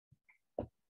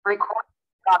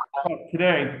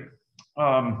Today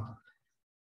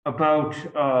about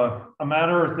a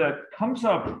matter that comes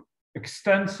up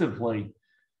extensively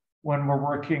when we're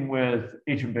working with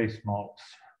agent-based models.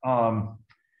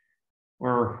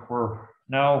 We're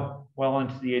now well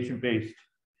into the agent-based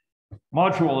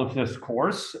module of this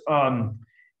course,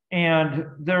 and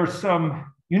there's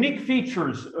some unique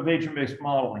features of agent-based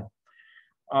modeling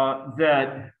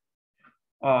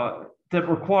that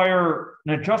require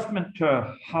an adjustment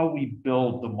to how we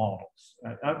build the models.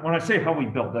 When I say how we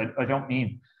build, I don't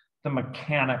mean the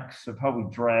mechanics of how we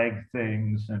drag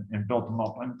things and build them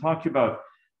up. I'm talking about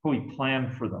how we plan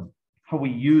for them, how we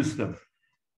use them,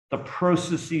 the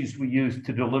processes we use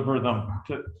to deliver them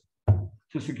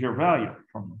to secure value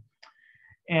from them.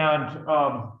 And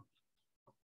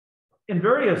in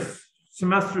various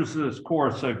semesters of this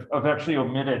course, I've actually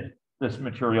omitted this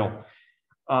material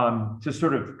to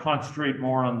sort of concentrate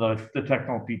more on the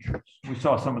technical features. We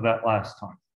saw some of that last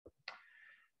time.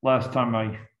 Last time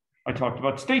I talked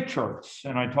about state charts,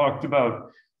 and I talked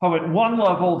about how at one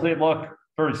level they look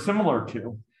very similar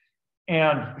to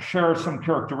and share some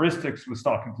characteristics with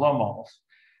stock and flow models,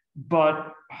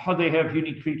 but how they have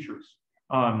unique features.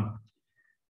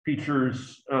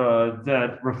 Features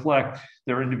that reflect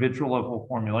their individual level of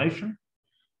formulation,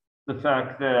 the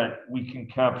fact that we can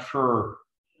capture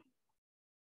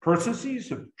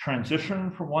processes of transition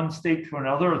from one state to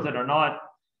another that are not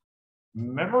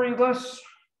memoryless,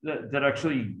 that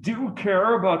actually do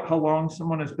care about how long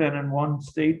someone has been in one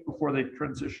state before they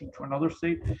transition to another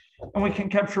state. And we can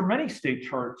capture many state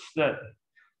charts that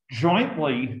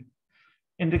jointly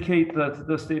indicate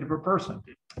the state of a person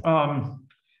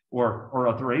or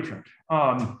other agent.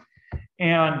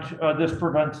 And this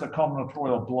prevents a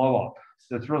combinatorial blow up.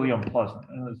 So it's really unpleasant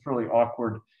and it's really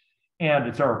awkward, and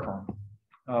it's error prone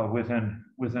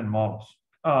within models.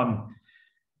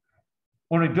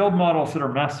 When we build models that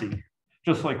are messy,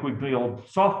 just like we build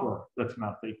software that's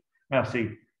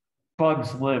messy,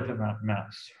 bugs live in that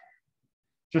mess.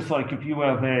 Just like if you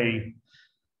have a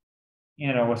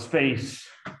space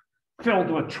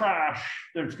filled with trash,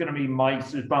 there's going to be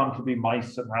mice, there's bound to be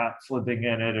mice and rats living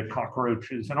in it, and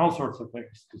cockroaches and all sorts of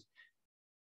things.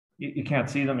 You can't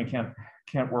see them, you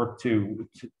can't work to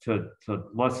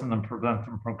lessen them, prevent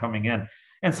them from coming in.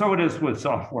 And so it is with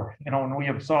software. When we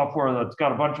have software that's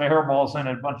got a bunch of hairballs in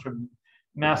it, a bunch of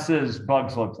messes,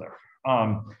 bugs live there.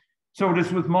 So it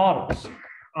is with models.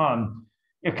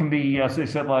 It can be, as I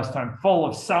said last time, full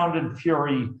of sound and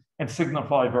fury and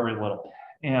signify very little.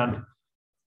 And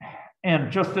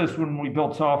just as when we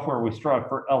build software, we strive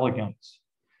for elegance,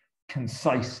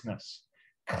 conciseness,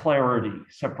 clarity,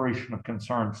 separation of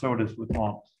concern, so it is with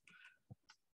models.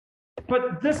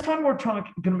 But this time we're going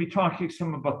to be talking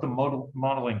some about the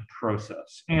modeling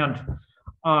process. And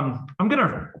I'm going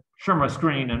to share my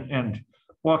screen and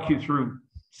walk you through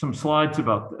some slides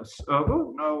about this.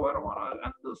 Oh, no, I don't want to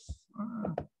end this.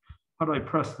 How do I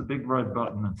press the big red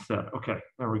button instead? Okay,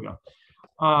 there we go.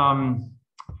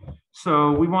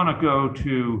 So we want to go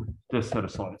to this set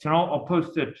of slides, and I'll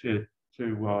post it to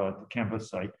the Canvas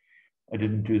site. I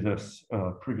didn't do this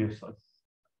previously.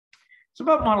 It's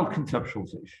about model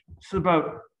conceptualization. It's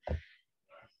about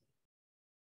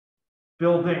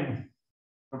building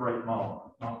the right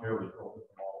model, not merely building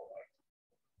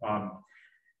the model.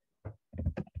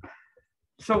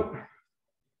 So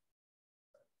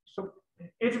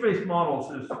agent-based models,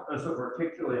 as I've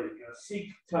articulated, seek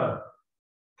to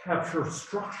capture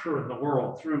structure in the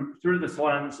world through this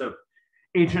lens of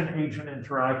agent-agent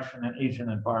interaction and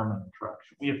agent-environment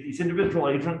interaction. We have these individual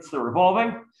agents that are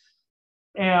evolving,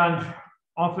 and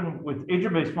often with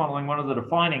agent-based modeling, one of the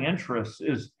defining interests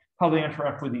is how they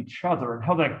interact with each other and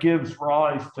how that gives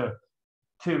rise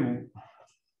to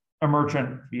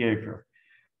emergent behavior.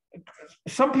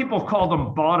 Some people call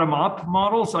them bottom-up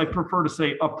models. I prefer to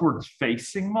say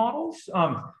upwards-facing models.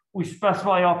 We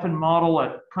specify often model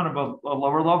at kind of a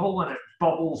lower level, and it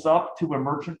bubbles up to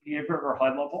emergent behavior at a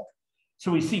high level.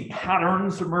 So we see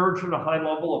patterns emerge at a high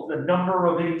level of the number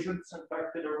of agents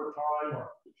infected over time, or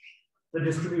the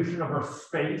distribution of our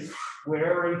space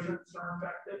where agents are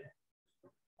infected.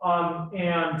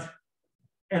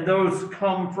 And those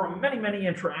come from many, many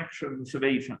interactions of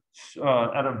agents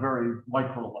at a very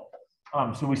micro level.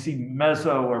 So we see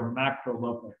meso or macro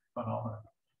level phenomena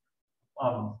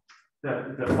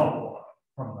that follow up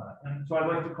from that. And so I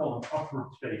like to call them upward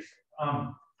facing.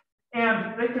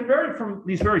 And they can vary from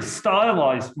these very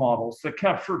stylized models that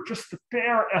capture just the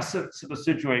bare essence of a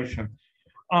situation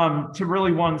to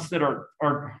really ones that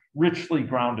are richly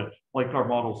grounded, like our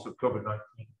models of COVID-19.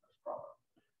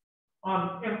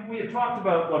 And we had talked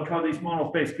about like how these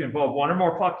models basically involve one or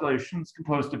more populations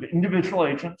composed of individual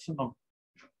agents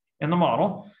in the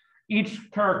model, each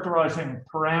characterizing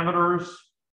parameters.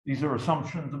 These are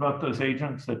assumptions about those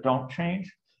agents that don't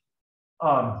change.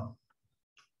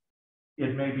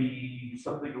 It may be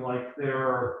something like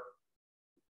their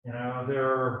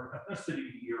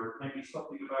ethnicity, or maybe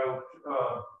something about,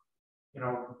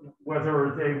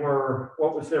 whether they were,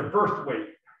 what was their birth weight,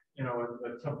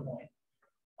 at some point.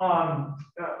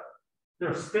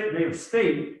 Their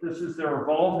state, this is their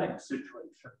evolving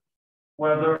situation,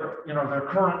 whether, their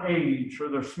current age or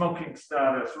their smoking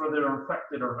status, whether they're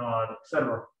infected or not, et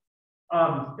cetera.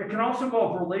 It can also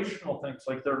involve relational things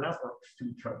like their networks to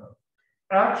each other,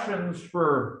 actions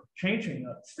for changing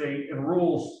that state, and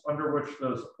rules under which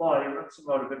those apply, and that's a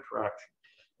mode of interaction.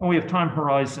 And we have time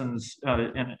horizons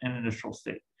in initial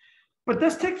state. But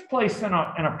this takes place in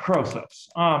a process.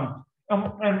 And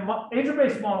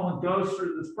agent-based modeling goes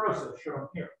through this process shown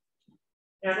here.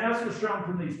 And as is shown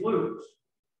from these loops,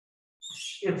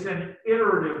 it's an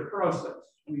iterative process.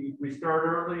 We start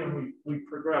early and we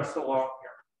progress along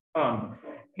here.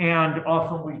 And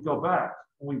often we go back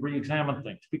and we re-examine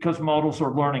things because models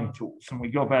are learning tools, and we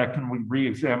go back and we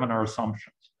re-examine our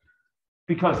assumptions.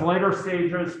 Because later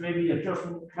stages, maybe it just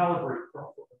won't calibrate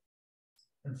properly.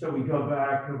 And so we go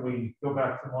back and we go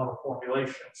back to the model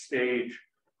formulation stage,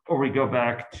 or we go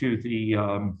back to the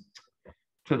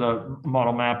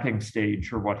model mapping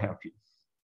stage, or what have you.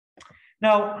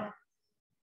 Now,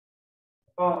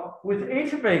 with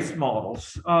agent-based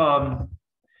models,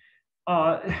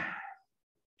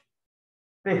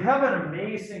 they have an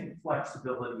amazing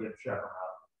flexibility of generality.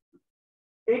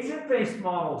 Agent-based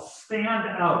models stand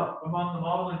out among the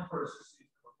modeling processes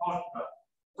we're talking about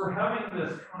for having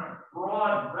this kind of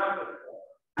broad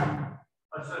repertoire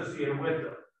associated with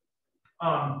them.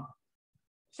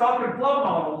 Stock and flow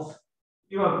models,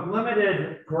 you have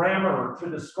limited grammar to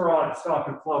describe stock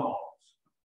and flow models.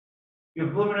 You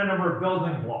have limited number of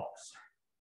building blocks.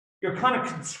 You're kind of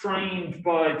constrained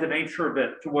by the nature of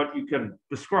it to what you can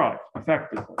describe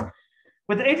effectively.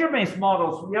 With agent-based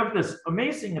models, we have this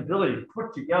amazing ability to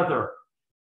put together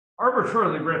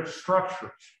arbitrarily rich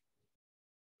structures.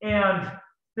 And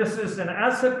this is an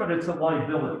asset, but it's a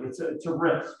liability. It's a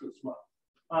risk as well.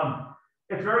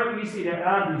 It's very easy to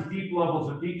add these deep levels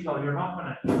of detail. You're not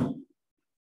going to.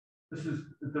 This is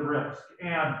the risk,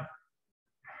 and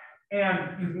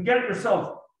you can get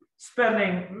yourself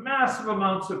spending massive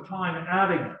amounts of time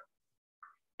adding it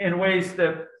in ways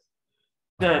that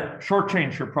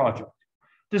shortchange your project.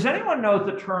 Does anyone know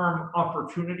the term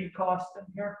opportunity cost in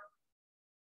here?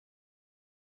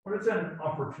 What is an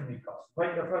opportunity cost?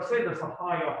 Like if I say there's a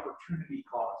high opportunity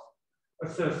cost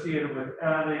associated with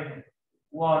adding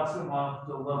lots of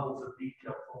levels of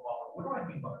detail to a model, what do I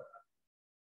mean by that?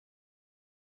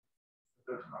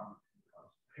 There's an opportunity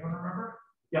cost. Anyone remember?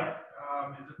 Yeah.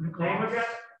 Is it the name cost? again?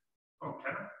 Oh,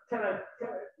 Tenet.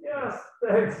 Yes,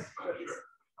 thanks. Sure.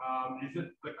 Is it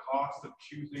the cost of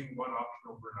choosing one option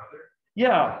over another?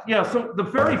 Yeah. So the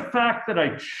very fact that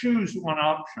I choose one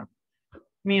option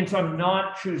means I'm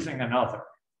not choosing another.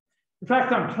 In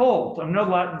fact, I'm told, I'm no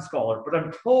Latin scholar, but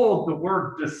I'm told the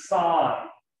word decide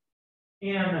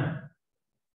in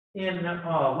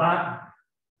Latin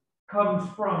comes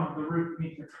from the root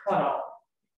means to cut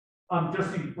off.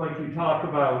 Just like you talk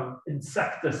about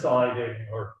insecticiding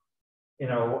or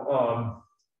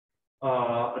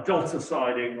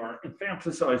adulticiding or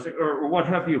infanticizing or what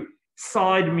have you.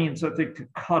 Side means, I think, to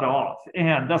cut off,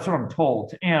 and that's what I'm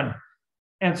told. And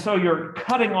so you're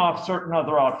cutting off certain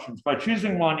other options. By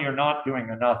choosing one, you're not doing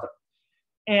another.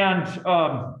 And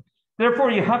therefore,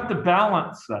 you have to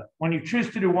balance that. When you choose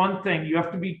to do one thing, you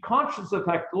have to be conscious of the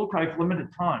fact, look, I have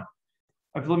limited time.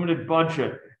 I have limited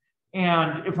budget.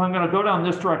 And if I'm going to go down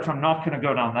this direction, I'm not going to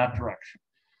go down that direction.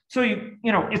 So,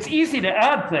 it's easy to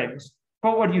add things,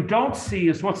 but what you don't see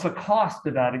is what's the cost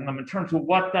of adding them in terms of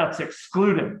what that's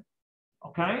excluding.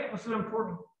 Okay? This is an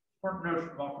important notion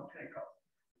of opportunity cost.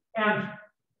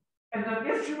 And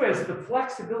the issue is the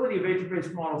flexibility of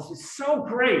agent-based models is so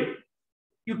great,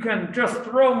 you can just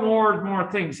throw more and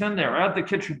more things in there, add the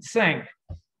kitchen sink,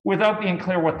 without being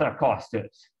clear what that cost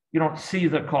is. You don't see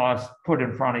the cost put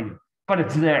in front of you, but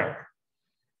it's there.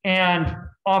 And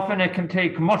often it can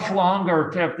take much longer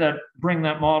to have bring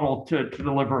that model to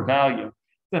deliver value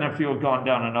than if you had gone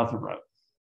down another road.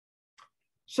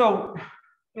 So,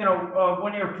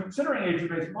 when you're considering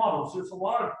agent-based models, there's a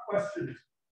lot of questions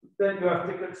that you have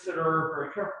to consider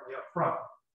very carefully up front.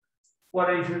 What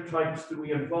agent types do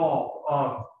we involve?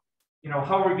 How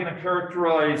are we going to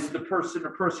characterize the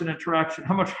person-to-person interaction?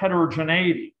 How much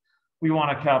heterogeneity we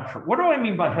want to capture. What do I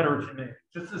mean by heterogeneity?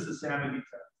 Just as a sanity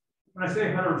check. When I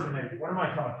say heterogeneity, what am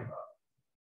I talking about?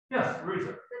 Yes,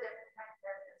 Teresa.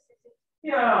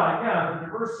 Yeah, the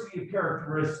diversity of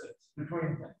characteristics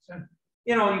between things. And,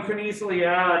 you know, you can easily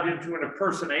add into a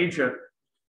person agent,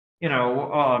 you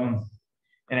know,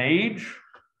 an age,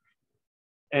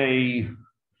 a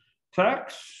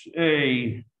sex,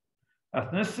 a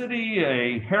ethnicity,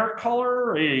 a hair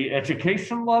color, a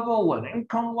education level, an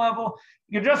income level.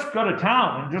 You just go to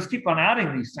town and just keep on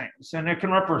adding these things and it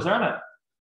can represent it.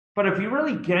 But if you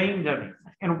really gained anything,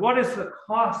 and what is the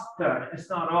cost then? It's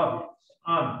not obvious.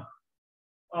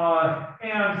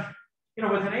 And you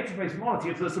know, with an agent-based model,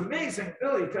 you have this amazing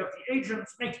ability to have the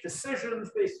agents make decisions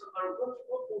based on their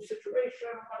local situation,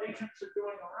 what agents are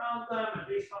doing around them, and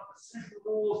based on decision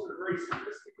rules that are very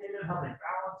sophisticated, how they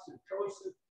balance their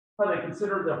choices, how they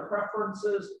consider their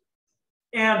preferences.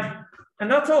 And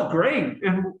that's all great.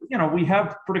 And you know, we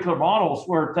have particular models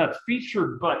where that's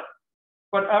featured, but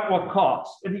at what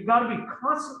cost? And you've got to be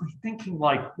constantly thinking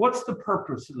like, what's the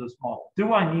purpose of this model?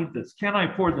 Do I need this? Can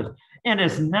I afford this?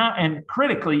 And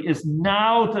critically, is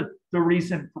now the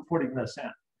reason for putting this in?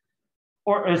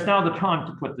 Or is now the time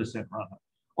to put this in, rather?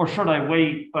 Or should I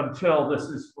wait until this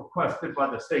is requested by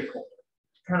the stakeholder?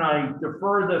 Can I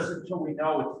defer this until we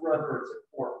know whether it's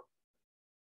important?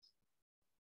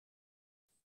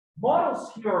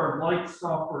 Models here are like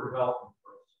software development.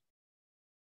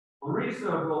 Larissa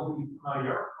will be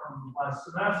familiar from last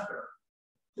semester.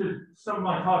 Some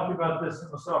might talk about this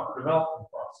in the software development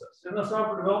process. In the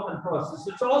software development process,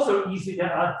 it's also easy to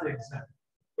add things in.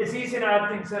 It's easy to add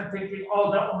things in thinking,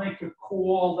 oh, that will make it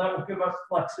cool, that will give us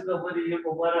flexibility, it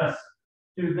will let us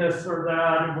do this or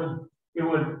that, it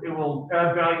will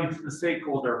add value to the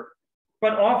stakeholder.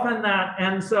 But often that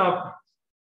ends up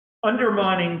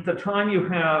undermining the time you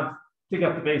have to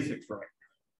get the basics right.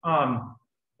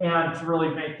 And to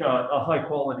really make a high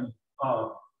quality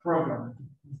program,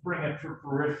 bring it to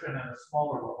fruition at a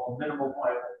smaller level, minimal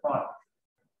viable product.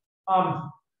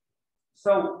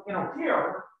 So, you know,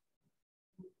 here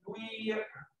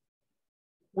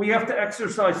we have to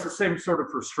exercise the same sort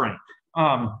of restraint.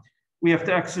 We have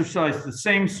to exercise the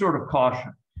same sort of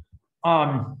caution.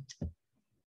 And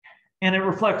it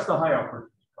reflects the high operating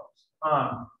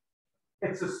cost.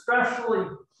 It's especially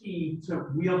key to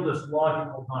wield this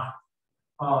logical mind.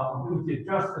 We did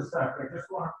just a sec. I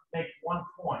just want to make one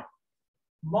point.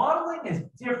 Modeling is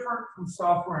different from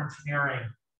software engineering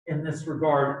in this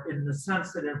regard, in the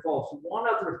sense that it involves one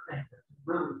other thing that can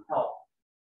really help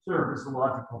serve as a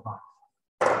logical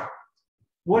mind.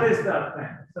 What is that thing?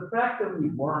 It's the fact that we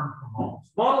learn from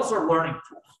models. Models are learning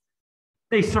tools.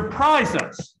 They surprise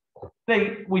us.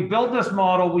 We build this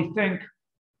model, we think,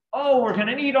 oh, we're going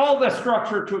to need all this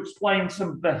structure to explain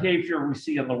some behavior we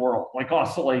see in the world, like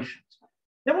oscillations.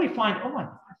 Then we find, oh my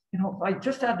God, you know, if I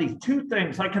just have these two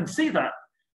things, I can see that.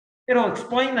 It'll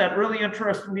explain that really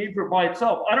interesting behavior by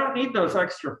itself. I don't need those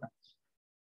extra things.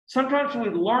 Sometimes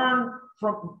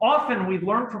often we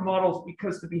learn from models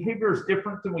because the behavior is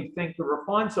different than we think. It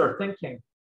refines our thinking.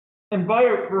 And by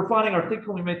refining our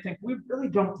thinking, we may think we really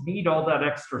don't need all that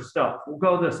extra stuff. We'll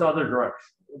go this other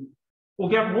direction. We'll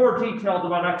get more detailed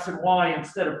about X and Y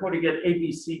instead of putting it A,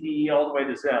 B, C, D, E all the way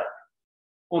to Z.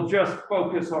 We'll just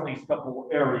focus on these couple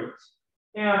of areas.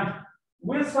 And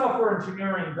with software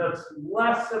engineering, that's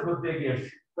less of a big issue.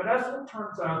 But as it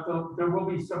turns out, there will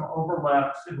be some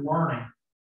overlaps in learning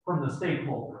from the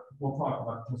stakeholder. We'll talk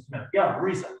about it in just a minute. Yeah,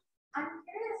 Risa. I'm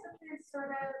curious if there's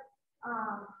sort of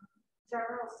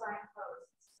general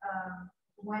signposts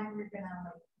when you're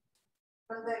gonna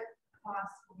when the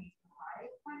costs will be high,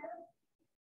 kind of.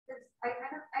 I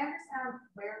understand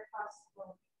where costs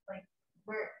will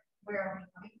where are we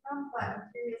coming from, but I'm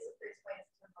curious if there's ways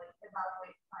to like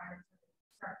evaluate prior to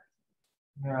start.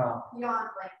 Yeah. Beyond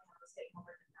like the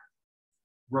stakeholder.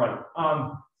 Right.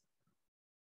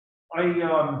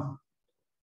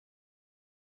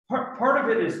 Part of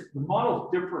it is the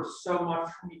models differ so much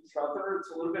from each other.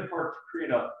 It's a little bit hard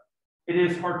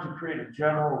to create a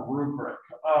general rubric.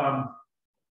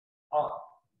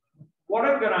 What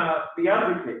I'm going to be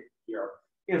advocating here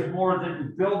is more that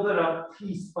you build it up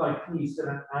piece by piece in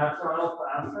an agile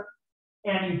fashion,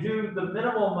 and you do the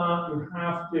minimal amount you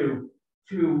have to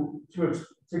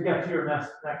get to your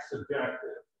next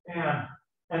objective, and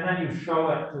then you show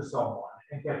it to someone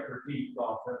and get critiqued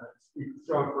often, and you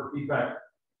show it for feedback.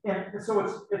 And so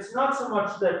it's not so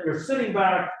much that you're sitting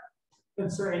back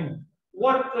and saying,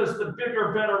 what does the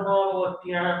bigger, better model at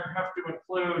the end have to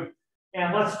include?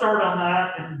 And let's start on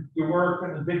that, and you work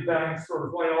in the big bang sort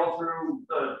of way all through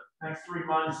the next 3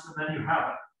 months, and then you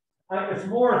have it. It's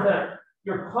more that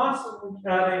you're constantly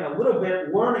adding a little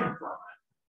bit, learning from it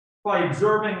by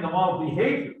observing the model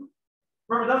behavior.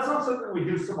 Remember, that's not something we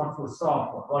do so much with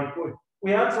software. Like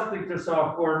we add something to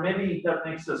software, maybe that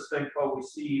makes us think, oh, we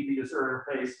see the user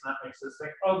interface, and that makes us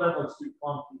think, oh, that looks too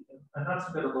clunky, and that's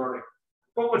a bit of learning.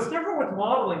 But what's different with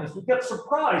modeling is we get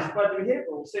surprised by the behavior.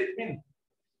 We say,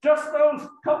 just those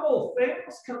couple of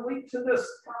things can lead to this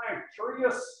kind of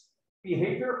curious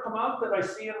behavior come out that I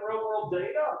see in real world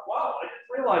data. Wow, I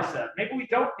didn't realize that. Maybe we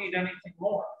don't need anything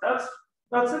more. That's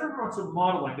the difference with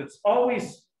modeling. It's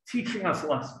always teaching us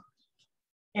lessons.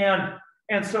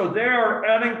 And so there,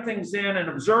 adding things in and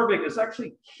observing is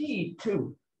actually key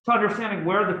to understanding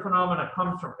where the phenomena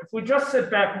comes from. If we just sit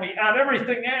back and we add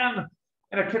everything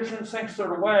in a kitchen sink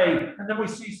sort of way, and then we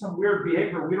see some weird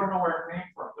behavior, we don't know where it came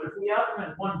from. But if we add them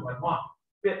in one by one,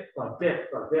 bit by bit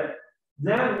by bit,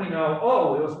 then we know,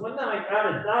 oh, it was when I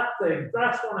added that thing,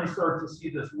 that's when I start to see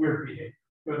this weird behavior,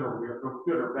 good or weird, or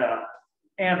good or bad.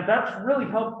 And that's really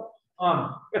helpful.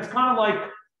 It's kind of like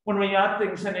when we add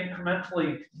things in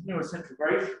incrementally continuous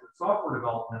integration with software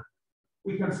development,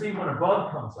 we can see when a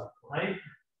bug comes up, right?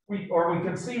 Or we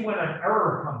can see when an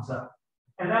error comes up.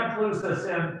 And that clues us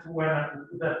in to when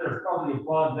that there's probably a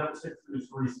bug that was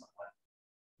introduced recently.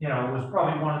 It was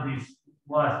probably one of these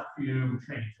last few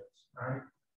changes, right?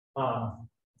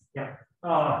 Yeah.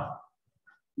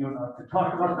 You don't have to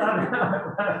talk about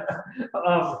that.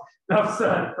 Enough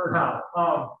said for now.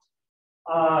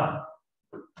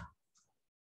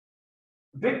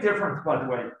 Big difference, by the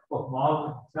way, both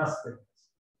modeling and testing.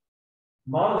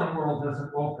 Modeling world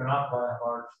isn't woken up by and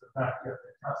large the fact that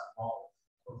they test models.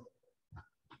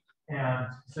 And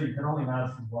so you can only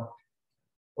imagine what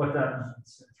that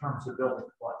means in terms of building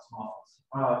complex models.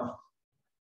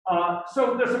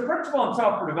 So there's a principle in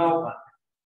software development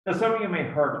that some of you may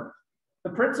have heard of.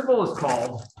 The principle is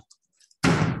called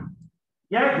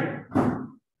Yagi.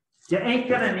 You ain't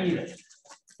gonna need it.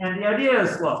 And the idea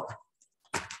is, look,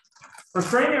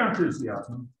 restrain your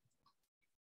enthusiasm.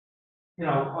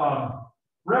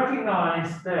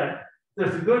 Recognize that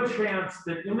there's a good chance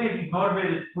that you may be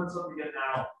motivated to put something in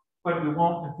now, but you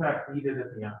won't, in fact, need it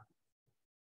at the end.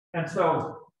 And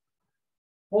so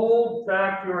hold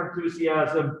back your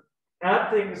enthusiasm, add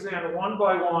things in one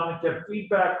by one, get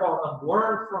feedback on them,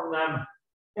 learn from them,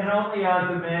 and only add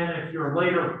them in if your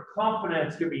later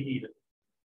confidence can be needed.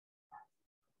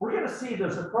 We're going to see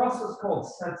there's a process called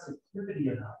sensitivity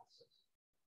analysis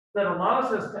that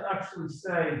allows us to actually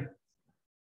say,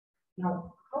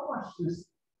 how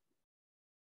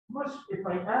much, if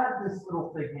I add this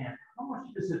little thing in, how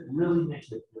much does it really make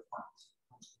a difference?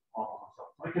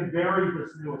 I can vary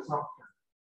this new assumption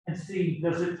and see,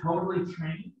 does it totally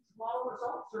change model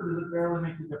results, or does it barely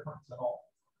make a difference at all?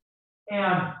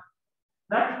 And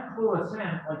that can clue us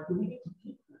in, like, do we need to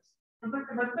keep this? If I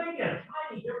make a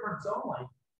tiny difference only,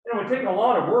 it would take a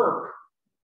lot of work.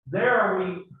 There,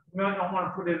 we might not want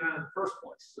to put it in the first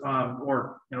place,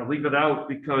 or leave it out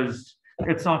because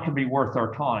it's not going to be worth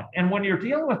our time. And when you're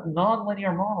dealing with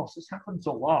nonlinear models, this happens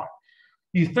a lot.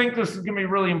 You think this is going to be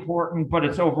really important, but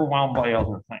it's overwhelmed by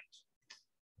other things.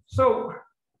 So,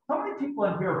 how many people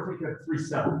in here are taking a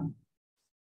 370?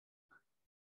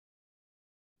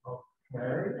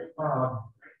 Okay.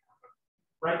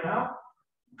 Right now?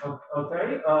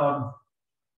 Okay.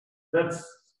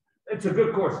 It's a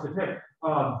good course to take.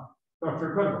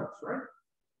 Dr. Goodwitz, right?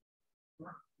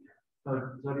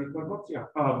 Is that Goodwitz? Yeah.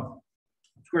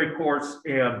 It's a great course,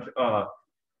 and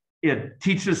it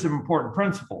teaches some important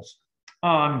principles.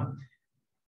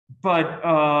 But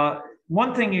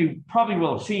one thing you probably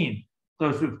will have seen,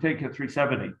 those who've taken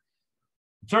 370,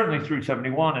 certainly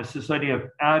 371, is this idea of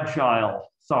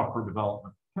agile software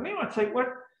development. Can anyone say what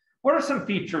are some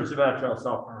features of agile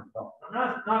software development?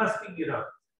 I'm not asking you to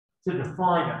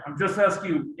define it. I'm just asking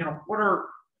you, what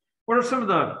are some of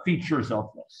the features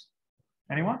of this?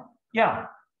 Anyone? Yeah.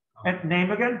 And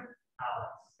name again?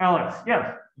 Alex.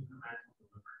 Yes.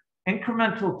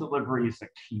 Incremental delivery is a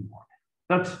key one.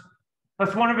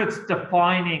 That's one of its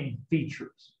defining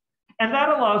features. And that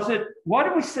allows it, why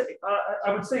do we say,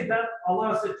 I would say that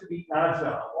allows it to be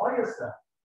agile. Why is that?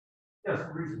 Yes,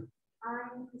 the reason.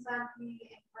 Because that we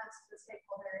influence the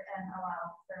stakeholder and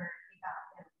allow their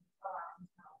feedback and allow them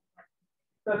to know.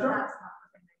 That's right. That's not the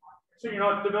thing they want. So you're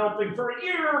not developing for a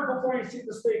year before you see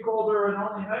the stakeholder and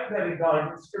only then getting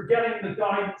guidance. You're getting the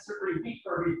guidance every week,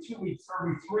 or every 2 weeks, or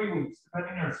every 3 weeks,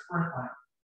 depending on your sprint length.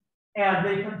 And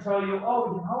they can tell you,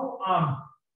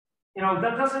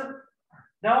 that doesn't,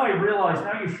 now I realize,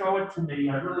 now you show it to me,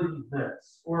 I really need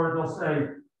this. Or they'll say,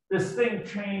 this thing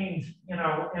changed, in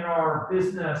our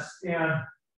business, and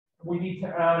we need to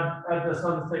add this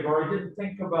other thing, or I didn't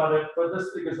think about it, but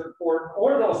this thing is important.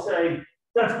 Or they'll say,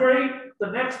 that's great.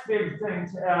 The next big thing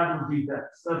to add would be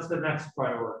this. That's the next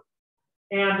priority.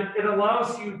 And it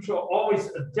allows you to always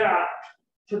adapt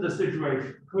to the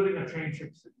situation, including a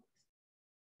changing situation.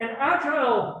 And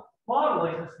agile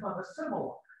modeling is kind of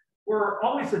similar. We're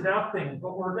always adapting,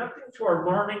 but we're adapting to our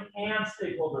learning and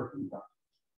stakeholder feedback.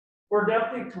 We're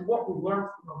adapting to what we learned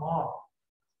from the model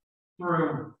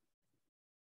through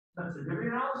sensitivity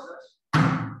analysis,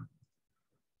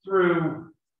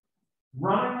 through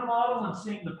running the model and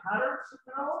seeing the patterns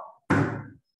develop,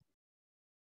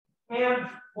 and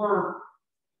we're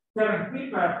getting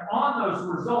feedback on those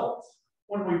results.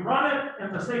 When we run it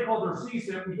and the stakeholder sees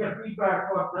it, we get feedback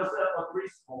on does that look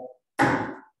reasonable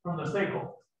from the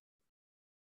stakeholder.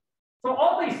 So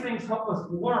all these things help us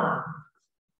learn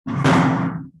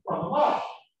from the model,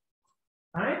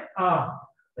 right? I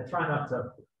try not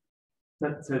to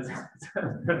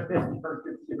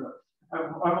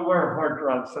I'm aware of hard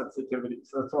drive sensitivity,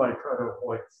 so that's why I try to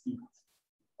avoid students.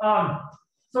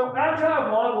 So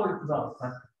agile modeling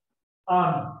development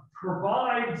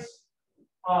provides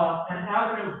an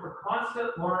avenue for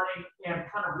constant learning and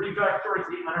kind of revectoring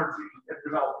the energy in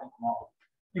developing the model.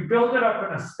 You build it up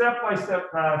in a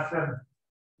step-by-step fashion.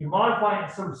 You modify it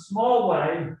in some small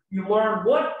way. You learn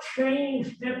what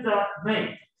change did that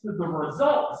make to the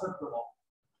results of the model.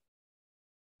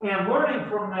 And learning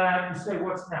from that, you say,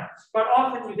 what's next? But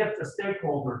often you get the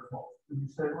stakeholder involved. And you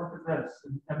say, look at this.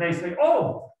 And they say,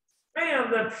 oh, man,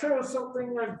 that shows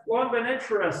something I've been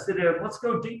interested in. Let's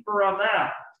go deeper on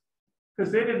that.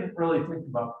 Because they didn't really think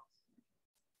about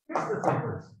it. Here's the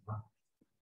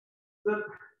thing.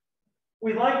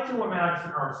 We like to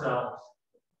imagine ourselves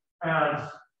as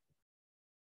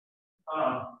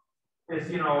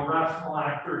rational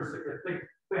actors that can think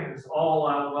things all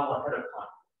out well ahead of time.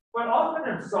 But often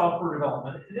in software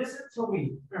development, it isn't until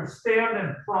we stand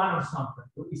in front of something,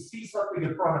 that we see something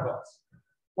in front of us,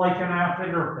 like an app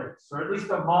interface, or at least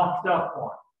a mocked up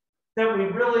one, that we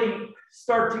really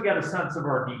start to get a sense of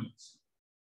our needs.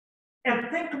 And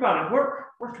think about it,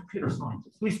 we're computer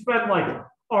scientists. We spend like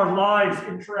our lives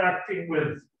interacting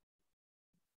with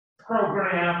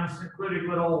programs, including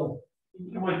little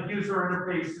with user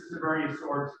interfaces of various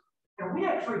sorts. And we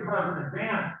actually have an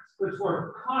advantage because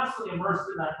we're constantly immersed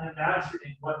in that and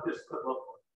imagining what this could look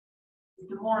like. We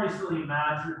can more easily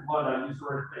imagine what a user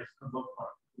interface could look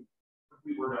like if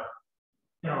we were to,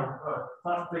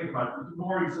 think about it. We can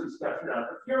more easily sketch it out.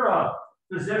 If you're a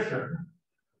physician,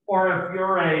 or if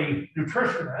you're a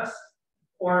nutritionist,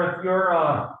 or if you're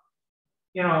a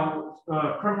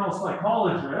criminal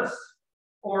psychologist,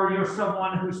 or you're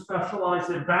someone who specializes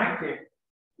in banking,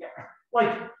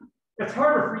 it's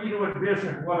harder for you to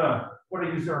envision what a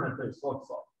user interface looks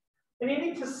like. And you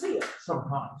need to see it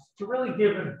sometimes to really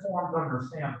give informed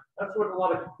understanding. That's what a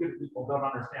lot of computer people don't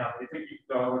understand. They think you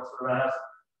can go and sort of ask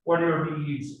what are your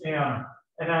needs and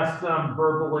ask them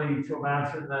verbally to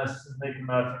imagine this and they can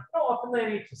imagine. No, often they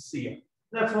need to see it.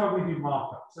 That's why we do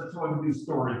mock-ups. That's why we do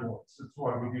storyboards. That's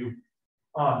why we do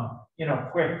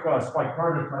quick spike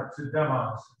prototypes and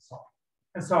demos and so on,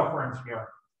 and software engineering.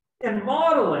 In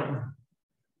modeling,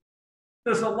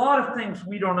 there's a lot of things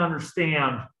we don't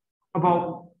understand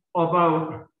about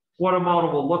what a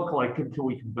model will look like until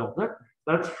we can build it.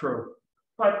 That's true.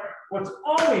 But what's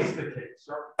always the case,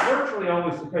 or virtually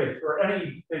always the case, for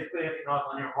any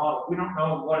nonlinear model, we don't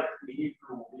know what its behavior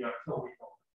will be until we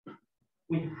build it.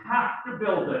 We have to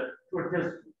build it to a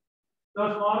distance.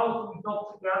 Those models we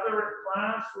built together in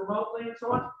class, remotely, and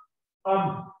so on,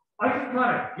 I can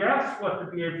kind of guess what the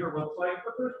behavior looks like,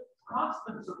 but there's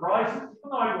constant surprises, even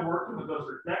though I've been working with those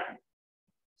for decades.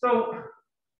 So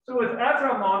with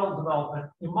agile model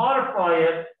development, you modify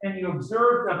it and you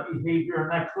observe that behavior,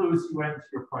 and that clues you into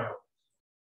your priorities.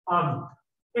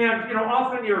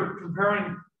 Often you're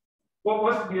comparing what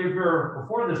was the behavior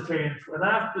before this change and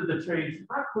after the change.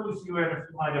 That clues you in if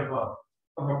you might have a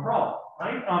problem,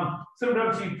 right?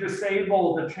 Sometimes you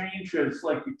disable the changes,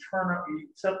 like you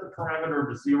set the parameter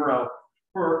to 0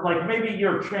 for maybe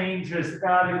your change is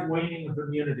adding waning of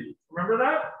immunity. Remember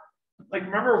that?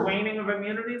 Remember waning of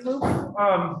immunity, Luke?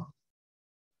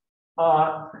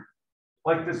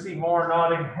 Like to see more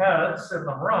nodding heads in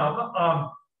the room,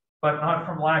 but not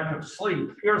from lack of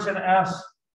sleep. Here's an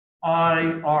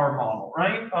SIR model,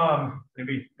 right?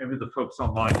 Maybe the folks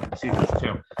online can see this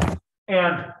too.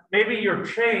 And maybe your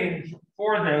change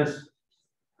for this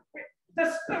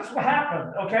what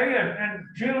happened, okay? In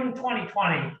June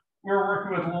 2020, we were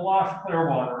working with Laloche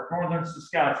Clearwater, northern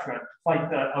Saskatchewan, to fight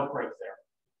the outbreak there.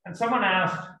 And someone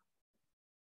asked,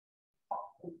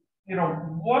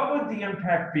 what would the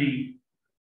impact be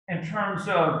in terms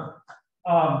of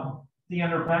the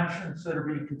interventions that are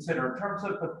being considered, in terms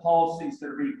of the policies that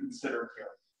are being considered here.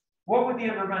 What would the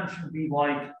intervention be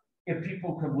like if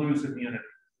people could lose immunity?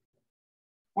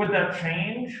 Would that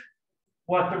change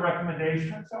what the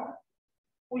recommendations are?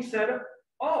 We said,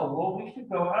 oh, well, we could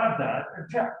go add that and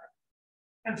check.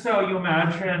 And so you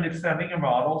imagine extending your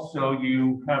model so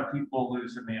you have people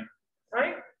lose immunity,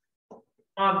 right?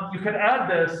 You could add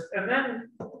this, and then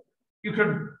you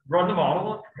could run the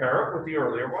model and compare it with the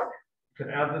earlier one. You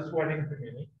could add this waning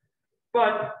immunity.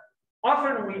 But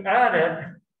often we add it,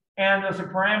 and there's a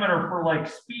parameter for like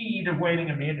speed of waning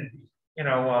immunity, you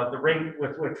know, the rate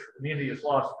with which immunity is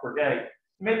lost per day.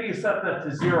 Maybe you set that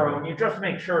to 0, and you just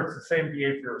make sure it's the same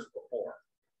behavior as before.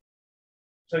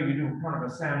 So you do kind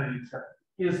of a sanity check.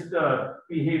 Is the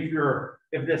behavior,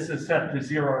 if this is set to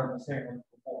 0, the same as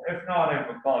before? If not, I have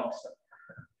a bug somewhere.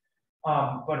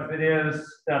 But if it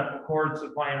is, that accords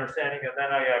with my understanding, and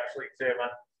then I actually examine,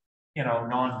 you know,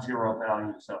 non-zero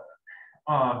values of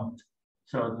it.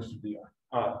 So this would be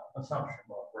an assumption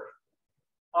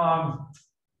version.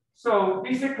 So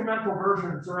these incremental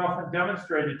versions are often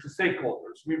demonstrated to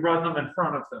stakeholders. We run them in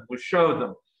front of them. We show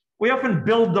them. We often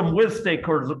build them with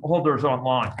stakeholders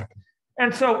online.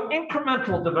 And so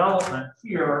incremental development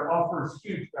here offers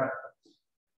huge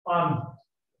benefits.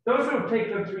 Those who have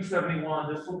taken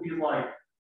 371, this will be like,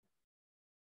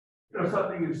 you know,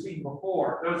 something you've seen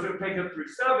before. Those who have taken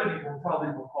 370 will probably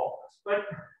recall this. But,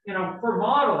 you know, for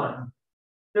modeling,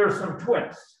 there's some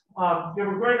twists. You have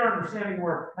a greater understanding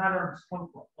where patterns come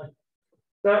from. Like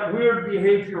that weird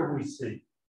behavior we see,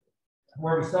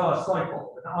 where we saw a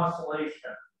cycle, an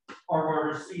oscillation, or where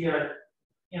we see it,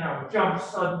 you know, jump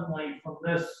suddenly from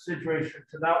this situation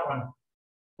to that one,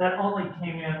 that only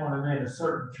came in when I made a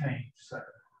certain change. So,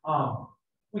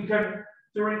 we can,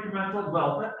 through incremental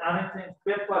development, adding things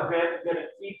bit by bit, getting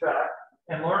feedback,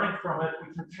 and learning from it,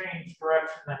 we can change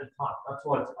direction anytime. That's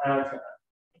what it's agile.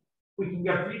 We can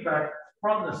get feedback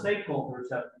from the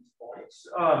stakeholders at these points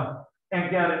and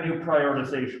get a new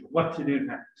prioritization. What to do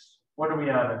next? What do we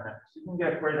add in next? You can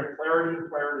get greater clarity and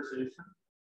prioritization.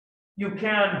 You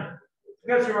can,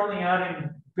 because you're only adding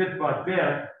bit by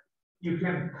bit, you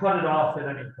can cut it off at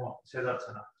any point. Say that's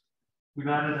enough. We've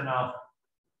added enough.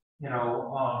 You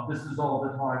know, this is all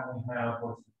the time we have.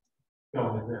 Let's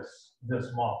go with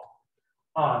this model.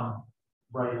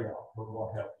 Write it out.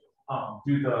 We'll help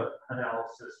you. Do the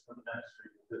analysis for the next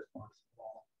stream of this one.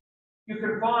 You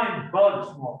can find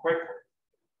bugs more quickly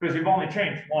because you've only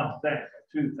changed one thing or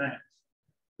two things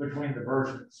between the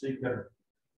versions. So you can,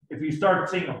 if you start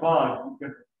seeing a bug, you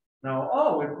can know,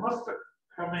 oh, it must have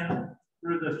come in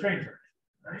through this change,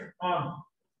 right?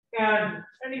 And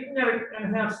you can get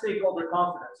enhanced stakeholder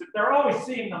confidence. If they're always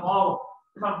seeing the model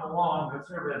come along that's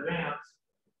sort of advanced,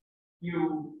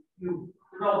 you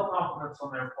develop confidence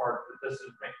on their part that this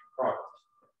is making progress.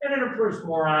 And it improves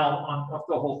morale of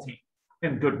the whole team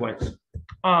in good ways.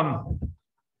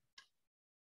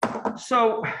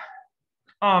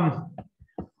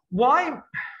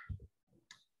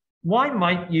 Why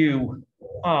might you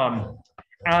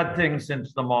add things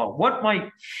into the model? What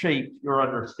might shape your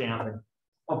understanding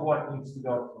of what needs to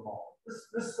go to the model?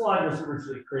 This slide was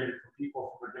originally created for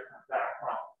people from a different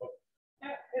background, but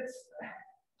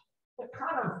it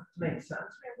kind of makes sense.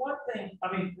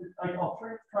 I'll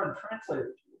try to translate it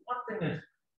to you. One thing is,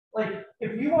 like,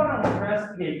 if you want to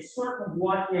investigate certain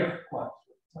what-if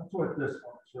questions, that's what this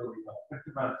one is really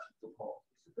about.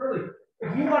 It's really,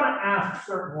 if you want to ask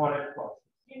certain what-if questions,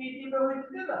 you need the ability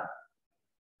to do that.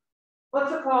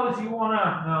 Let's suppose you want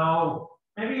to know,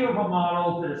 maybe you have a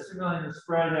model that is simulating the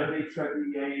spread of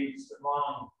HIV/AIDS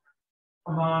among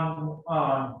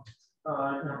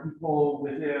people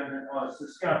within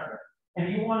Saskatchewan,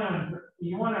 and you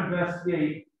want to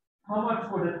investigate how much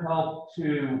would it help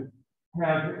to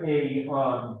have a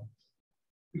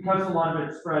because a lot of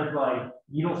it's spread by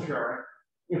needle sharing.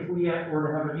 If we were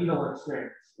to have a needle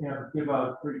exchange and give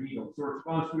out free needles, or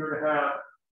suppose we were to have,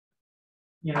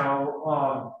 you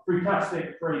know, free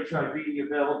testing for HIV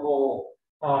available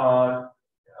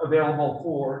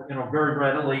for, you know, very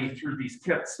readily through these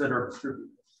kits that are distributed.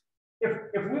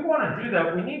 If we want to do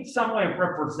that, we need some way of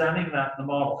representing that in the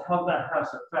model, how that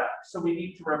has effects. So we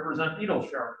need to represent needle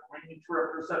sharing. We need to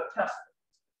represent testing.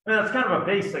 I mean, that's kind of a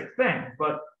basic thing,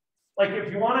 but like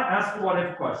if you want to ask a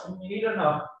what-if question, you need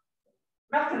enough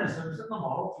mechanisms in the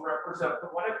model to represent the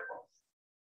what-if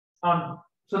question.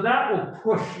 So that will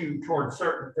push you towards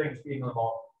certain things being in the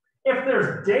model. If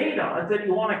there's data that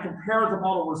you want to compare the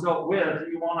model result with, that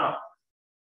you want to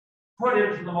put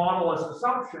into the model as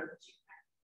assumptions,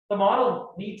 the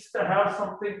model needs to have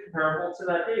something comparable to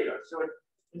that data. So it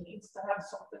needs to have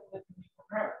something that can be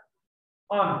compared.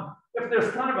 If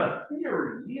there's kind of a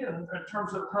theory in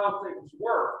terms of how things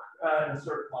work in a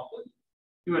certain model,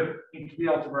 you would need to be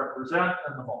able to represent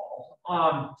in the model.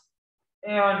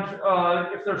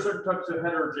 If there are certain types of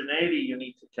heterogeneity you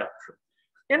need to capture.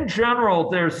 In general,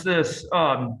 there's this,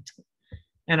 and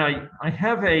I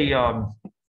have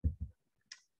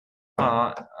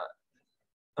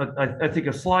I think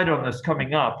a slide on this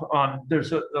coming up.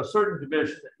 There's a certain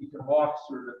division that you can walk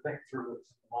through to think through what's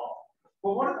in the model.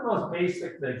 But one of the most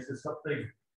basic things is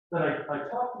something that I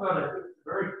talked about at the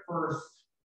very first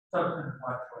substantive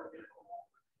lecture I did.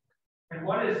 And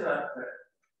what is that thing?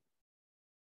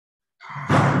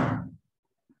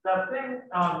 That thing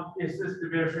is this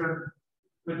division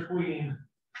between,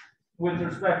 with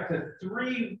respect to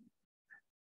three,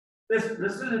 this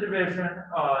is a division,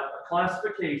 a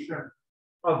classification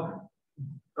of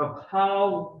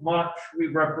how much we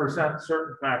represent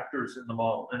certain factors in the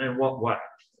model and in what way.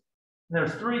 And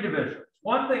there's three divisions.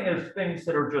 One thing is things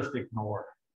that are just ignored.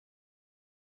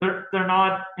 They're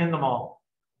not in the model.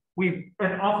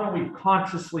 And often we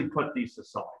consciously put these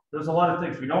aside. There's a lot of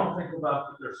things we don't think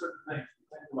about, but there's certain things we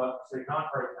think about and say,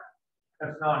 not right now.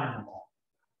 That's not in the model.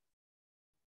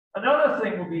 Another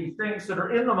thing would be things that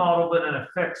are in the model, but in a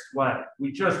fixed way.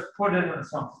 We just put in an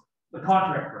assumption. The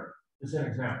contract rate is an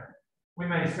example. We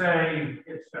may say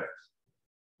it's fixed.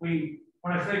 When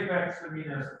I say fixed, I mean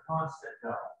as a constant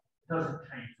value. It doesn't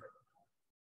change over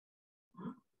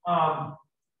time.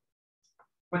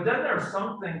 But then there are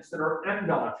some things that are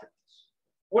endogenous.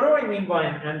 What do I mean by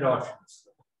an endogenous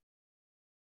thing?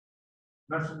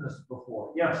 I mentioned this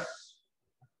before. Yes.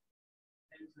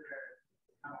 Things that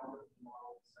are out of the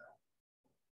model itself.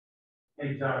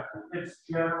 Exactly. It's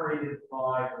generated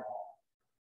by the model.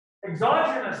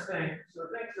 Exogenous things are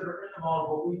things that are in the model,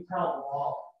 but we tell the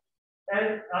model. And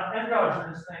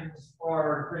endogenous things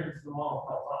are things the model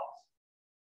tells us.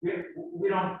 We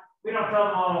don't tell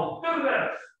the model, do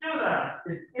this, do that.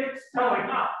 It's telling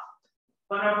us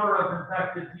the number of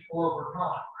infected people over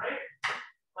time, right?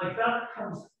 Like that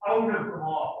comes out of the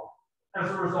model as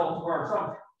a result of our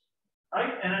assumptions,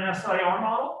 right? In an SIR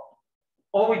model,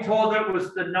 all we told it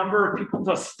was the number of people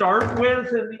to start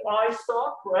with in the I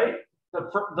stock, right?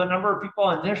 The number of people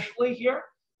initially here.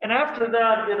 And after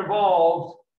that, it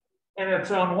evolved in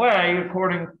its own way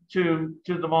according to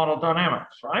the model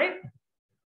dynamics, right?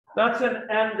 That's an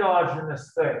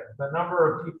endogenous thing, the number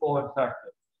of people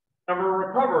infected. Number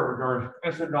recovered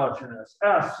is endogenous.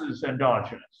 S is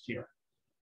endogenous here.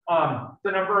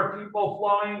 The number of people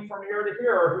flying from here to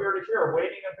here or here to here,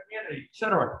 waiting in community,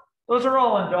 etc. Those are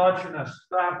all endogenous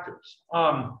factors.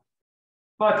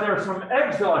 But there are some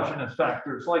exogenous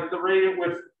factors, like the rate at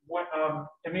which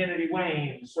immunity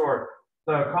wanes, or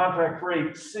the contact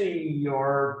rate C,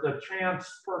 or the chance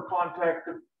for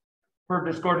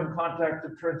discordant contact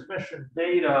of transmission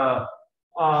data,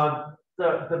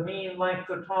 the mean length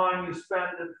of time you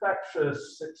spend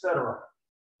infectious, etc.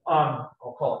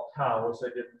 I'll call it tau, as I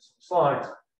did in some slides.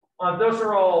 Those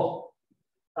are all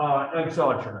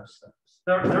exogenous things.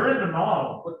 They're in the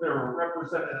model, but they're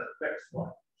represented in a fixed way.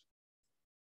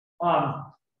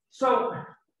 So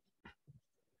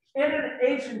in an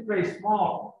agent-based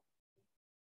model,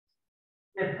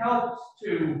 it helps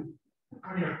to,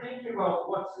 when you're thinking about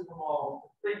what's in the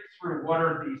model, think through what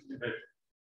are these divisions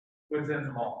within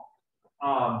the model.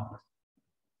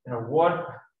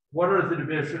 What are the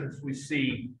divisions we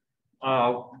see?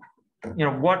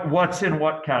 What's in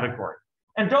what category?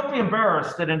 And don't be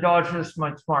embarrassed that endogenous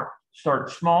might start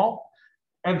small.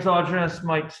 Exogenous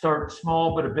might start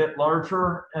small but a bit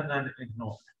larger, and then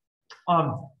ignore it.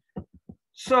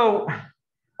 So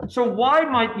why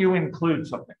might you include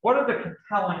something? What are the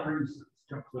compelling reasons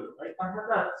to include it? I have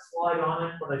that slide on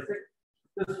it, but I think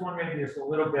this one maybe is a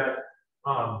little bit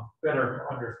better to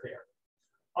understand.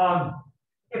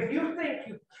 If you think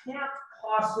you can't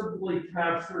possibly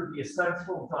capture the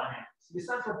essential dynamics, the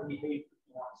essential behavior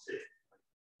you want to see,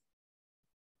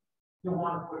 you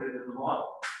want to put it in the model.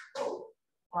 You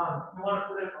want to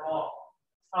put it in the model.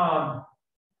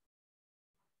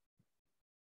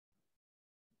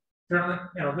 Certainly,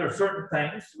 there are certain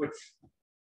things which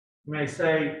you may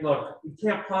say, look, we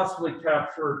can't possibly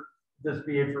capture this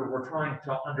behavior we're trying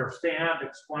to understand,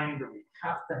 explain, that we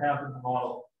have to have in the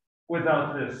model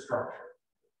without this structure,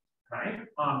 right?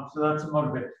 So that's a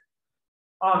motivation.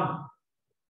 Or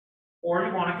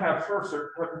you want to capture a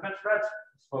certain type of intervention.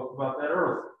 We spoke about that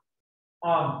earlier.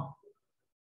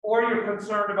 Or you're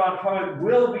concerned about how it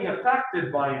will be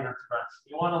affected by an intervention.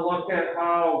 You want to look at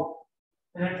how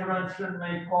an intervention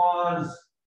may cause,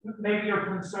 maybe you're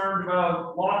concerned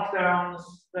about lockdowns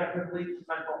that could lead to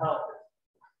mental health,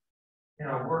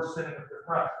 worsening of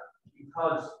depression,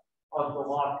 because of the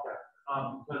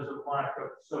lockdown because of lack of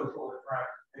social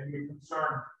interaction. And you're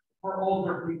concerned for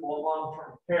older people in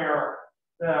long-term care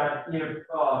that if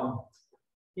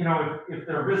you know, if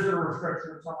there are visitor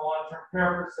restrictions on a long-term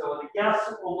care facility, yes,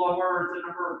 it will lower the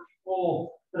number of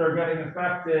people that are getting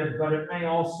affected, but it may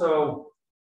also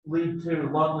lead to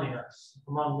loneliness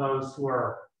among those who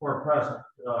are present.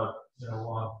 You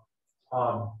know,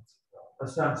 a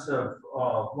sense of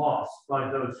loss by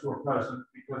those who are present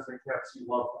because they can't see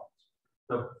loved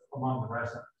ones among the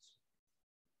residents.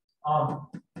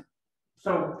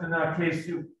 So in that case,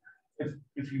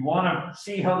 if you want to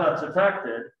see how that's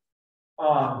affected,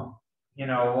 you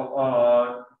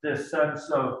know, this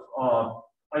sense of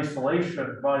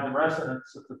isolation by the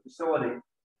residents of the facility,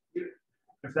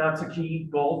 if that's a key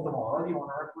goal of the model, you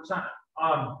want to represent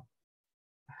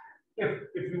it.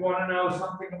 If you want to know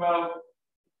something about,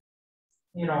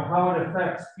 you know, how it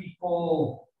affects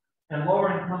people in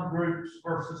lower income groups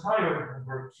versus higher income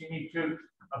groups, you need to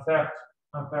affect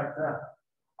that.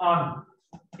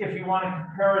 If you want to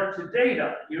compare it to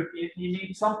data, you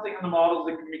need something in the model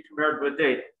that can be compared with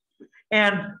data.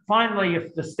 And finally,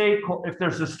 if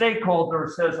there's a stakeholder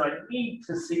who says, I need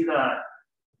to see that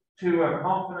to have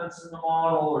confidence in the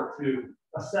model or to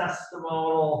assess the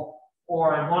model,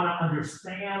 or I want to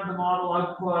understand the model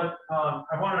output, I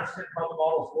want to understand how the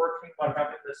model is working by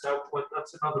having this output,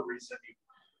 that's another reason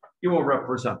you will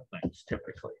represent things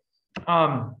typically.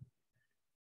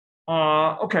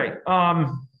 Okay.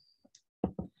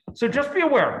 So just be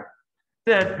aware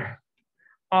that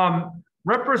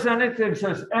representatives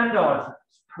as endogens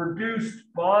produced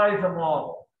by the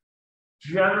model,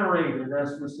 generated,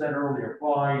 as was said earlier,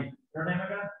 by your name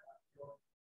again?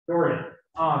 Dorian.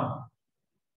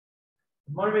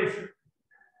 Motivation,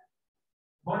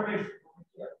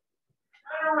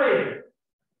 generated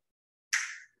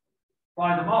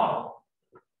by the model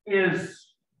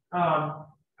is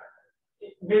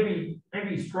maybe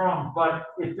strong, but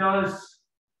it does.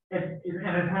 And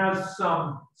it has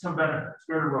some benefits.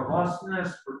 Greater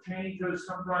robustness for changes.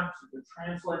 Sometimes you can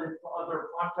translate it to other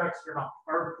contexts. You're not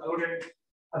hard coding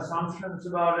assumptions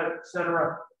about it,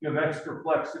 etc. You have extra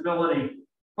flexibility,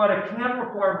 but it can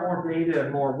require more data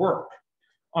and more work.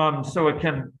 So it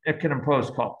can impose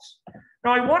costs.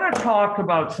 Now I want to talk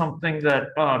about something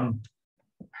that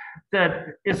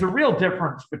that is a real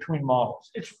difference between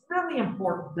models. It's really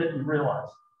important that you realize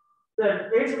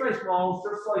that agent-based models,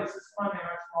 just like system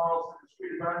dynamics models and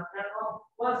discrete event, and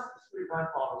less discrete event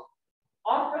models,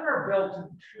 often are built in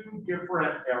two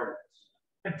different areas,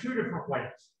 in two different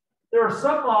ways. There are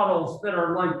some models that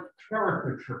are like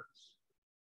caricatures.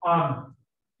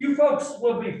 You folks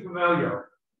will be familiar.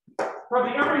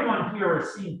 Probably everyone here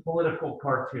has seen political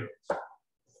cartoons.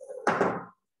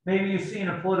 Maybe you've seen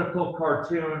a political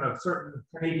cartoon of certain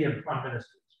Canadian prime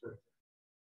ministers,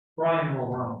 Brian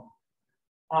Mulroney.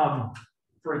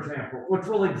 For example, which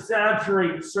will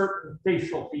exaggerate certain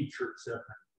facial features of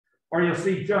him. Or you'll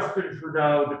see Justin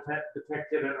Trudeau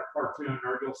depicted in a cartoon,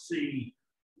 or you'll see,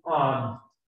 I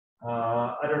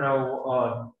don't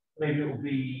know, maybe it will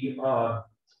be, you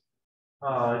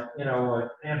know,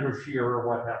 Andrew Scheer or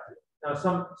what have you.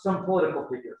 Some political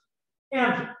figures.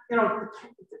 And, you know,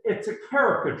 it's a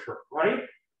caricature, right?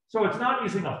 So it's not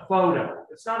using a photo.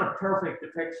 It's not a perfect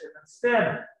depiction.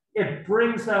 Instead, it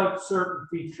brings out certain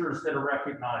features that are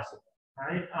recognizable,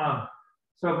 right?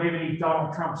 So maybe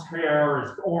Donald Trump's hair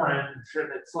is orange and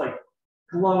it's like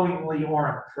glowingly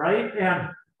orange, right?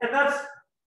 And that's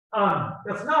not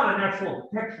an actual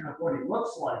depiction of what he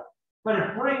looks like, but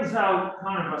it brings out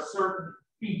kind of a certain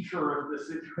feature of the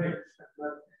situation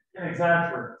that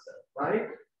exaggerates it, right?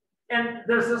 And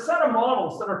there's a set of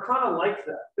models that are kind of like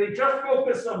that. They just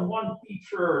focus on one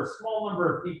feature or a small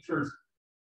number of features.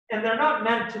 And they're not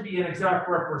meant to be an exact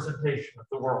representation of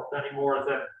the world any more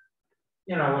than,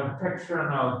 you know, a depiction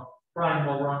of Brian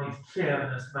Mulroney's chin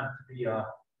is meant to be a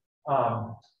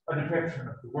depiction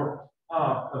of the world,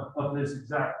 of his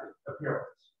exact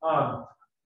appearance.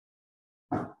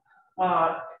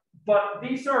 But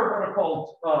these are what are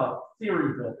called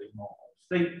theory building models.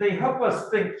 They help us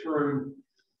think through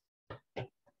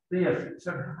the issues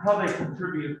and how they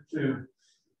contribute to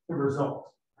the results.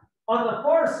 On the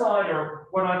far side are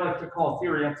what I like to call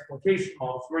theory explication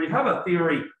models, where you have a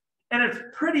theory and it's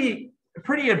pretty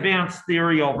advanced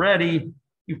theory already.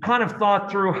 You've kind of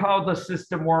thought through how the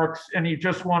system works and you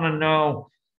just want to know,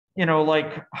 you know,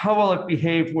 like how will it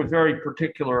behave with very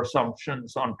particular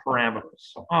assumptions on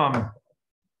parameters.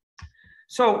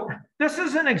 So this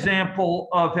is an example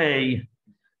of a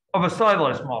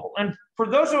stylized model. And for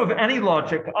those who have any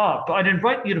logic up, I'd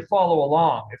invite you to follow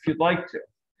along if you'd like to.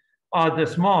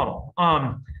 This model.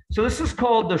 So this is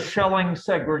called the Schelling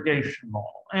segregation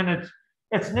model. And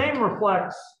its name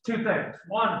reflects two things.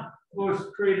 One, it was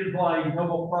created by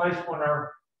Nobel Prize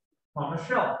winner Thomas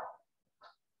Schelling.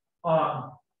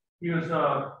 He was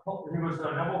a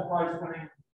Nobel Prize winning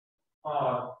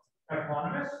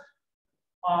economist.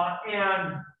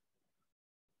 And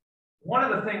one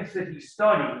of the things that he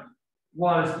studied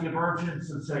was the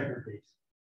emergence of segregation.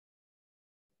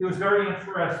 He was very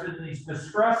interested in these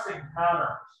distressing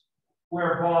patterns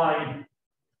whereby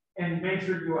in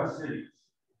major US cities,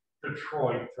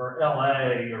 Detroit or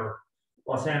LA or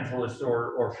Los Angeles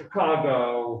or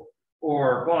Chicago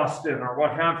or Boston or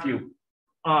what have you,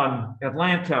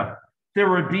 Atlanta, there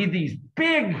would be these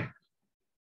big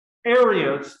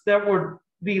areas that would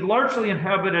be largely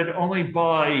inhabited only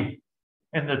by,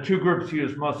 and the two groups you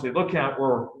mostly look at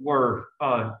were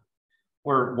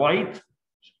white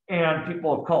and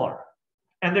people of color.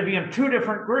 And they'd be in two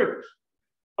different groups.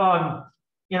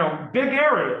 You know, big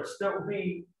areas that would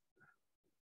be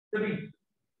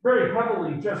very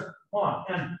heavily just one.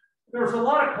 And there's a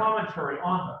lot of commentary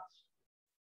on this,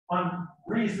 on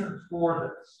reasons for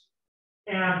this.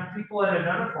 And people had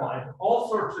identified all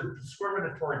sorts of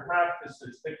discriminatory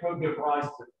practices that could give rise to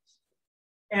this.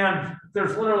 And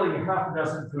there's literally half a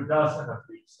dozen to a dozen of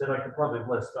these that I could probably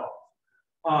list off.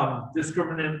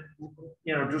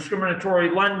 Discriminatory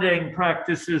lending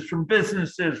practices from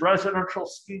businesses, residential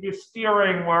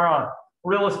steering, where a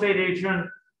real estate agent,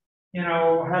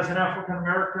 has an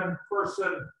African-American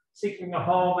person seeking a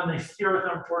home and they steer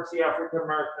them towards the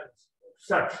African-American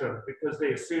section because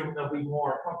they assume they'll be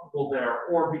more comfortable there,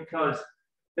 or because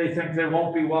they think they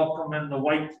won't be welcome in the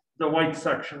white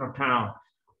section of town.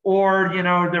 Or,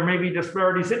 there may be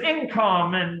disparities in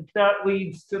income and that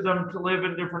leads to them to live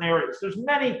in different areas. There's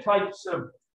many types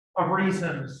of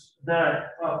reasons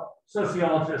that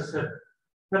sociologists have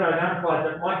identified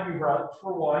that might be right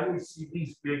for why we see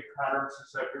these big patterns of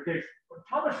segregation. But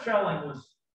Thomas Schelling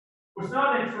was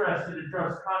not interested in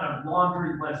just kind of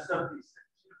laundry lists of these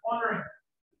things. He was wondering,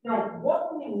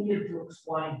 what we needed to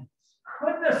explain this.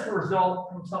 Could this result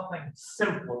from something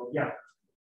simpler yet?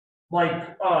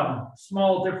 Like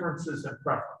small differences in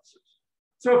preferences.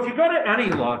 So if you go to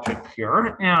any logic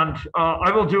here, and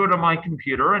I will do it on my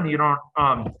computer, and you don't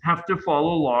have to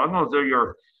follow along, although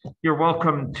you're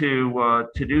welcome to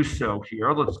do so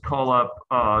here. Let's call up.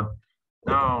 No,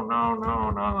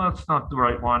 that's not the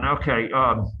right one. Okay,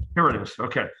 here it is.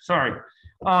 Okay, sorry.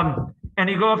 And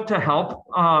you go up to help,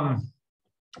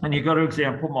 and you go to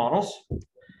example models,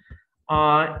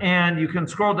 and you can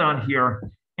scroll down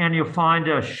here. And you'll find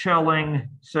a Schelling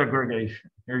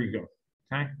segregation. Here you go,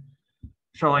 okay?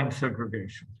 Schelling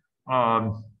segregation.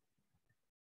 And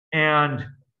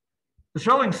the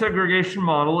Schelling segregation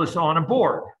model is on a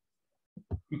board.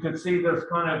 You can see there's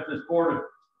kind of this board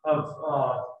of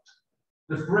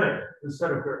this grid, this set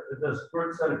of grid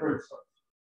cells.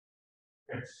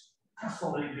 It's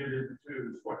tessellated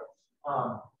into squares.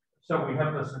 So we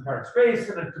have this entire space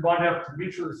and it's divided up to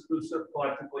mutually exclusive,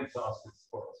 collectively exhaustive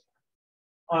squares.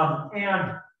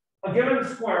 And a given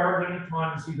square at any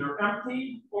time is either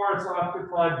empty or it's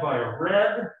occupied by a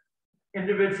red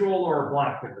individual or a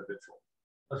black individual.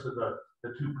 Those are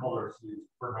the two colors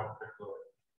used for no particular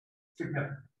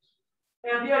significance.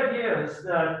 And the idea is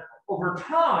that over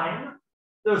time,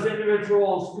 those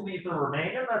individuals can either remain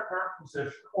in their current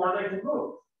position or they can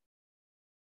move.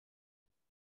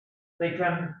 They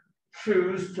can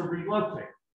choose to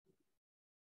relocate.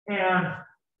 And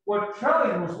what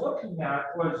Schelling was looking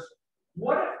at was,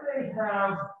 what if they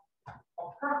have a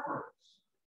preference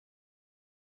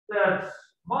that's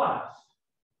modest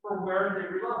for where they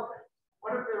relocate?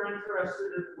 What if they're interested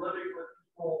in living with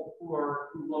people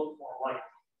who look more like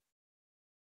them?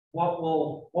 What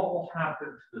will happen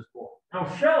to this board? Now,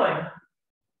 Schelling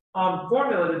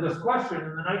formulated this question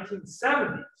in the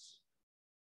 1970s.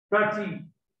 In fact,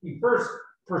 he first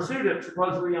pursued it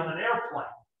supposedly on an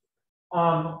airplane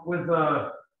with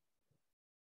a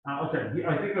I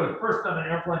think it was first on an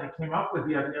airplane that came up with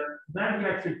the idea. Then he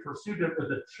actually pursued it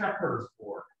with a checkers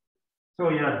board. So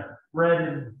he had red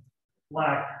and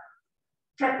black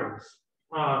checkers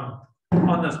on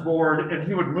this board, and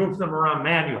he would move them around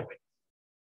manually,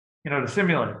 to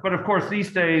simulate it. But of course,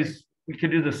 these days, we can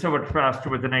do this so much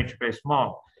faster with an H-based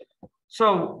model.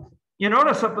 So you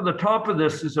notice up at the top of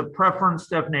this is a preference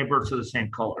to have neighbors of the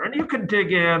same color. And you can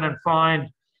dig in and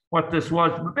find what this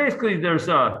was. But basically, there's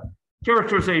a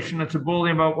characterization, it's a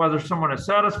Boolean about whether someone is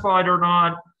satisfied or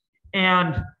not.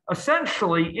 And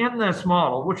essentially in this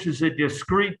model, which is a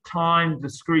discrete time,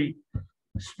 discrete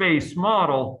space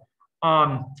model,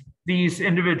 these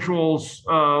individuals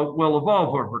will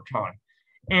evolve over time.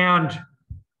 And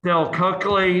they'll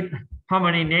calculate how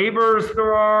many neighbors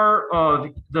there are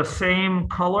of the same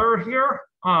color here.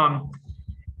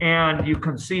 And you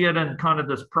can see it in kind of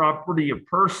this property of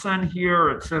person here.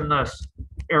 It's in this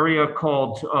area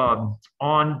called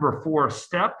on before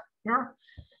step here.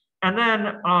 And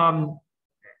then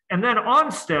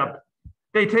on step,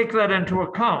 they take that into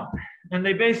account. And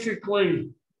they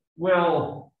basically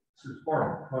will, this is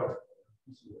part of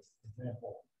this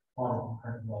example.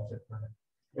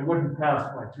 It wouldn't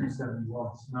pass my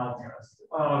 371 smell test.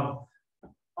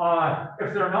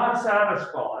 If they're not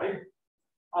satisfied,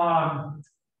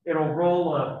 it'll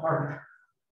roll a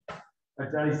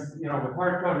dice, with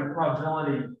hard-coded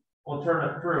probability, we'll turn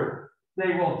it through.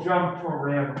 They will jump to a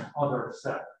random other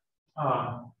set.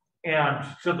 And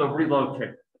so they'll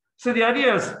relocate. So the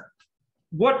idea is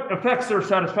what affects their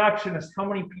satisfaction is how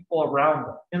many people around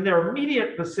them in their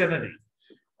immediate vicinity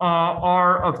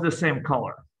are of the same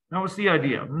color. That was the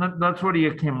idea. And that's what he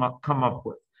had come up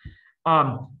with.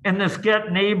 And this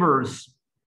get neighbors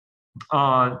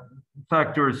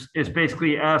factor is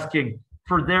basically asking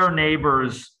for their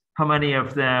neighbors, how many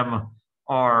of them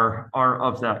are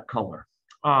of that color.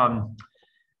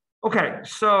 Okay,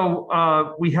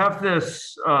 so we have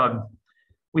this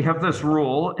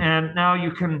rule, and now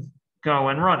you can go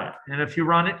and run it. And if you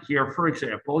run it here, for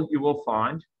example, you will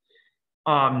find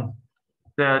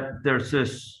that there's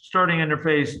this starting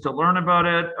interface to learn about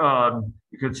it.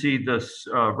 You can see this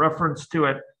reference to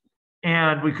it,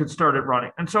 and we could start it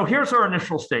running. And so here's our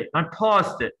initial state. I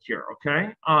paused it here,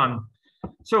 okay?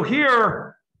 So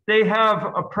here they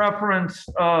have a preference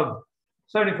of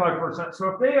 75%. So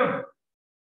if they have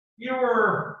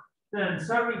fewer than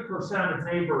 70% of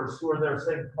neighbors who are their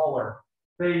same color,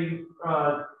 they'll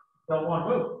want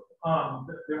to move.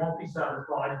 They won't be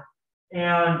satisfied,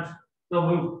 and they'll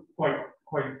move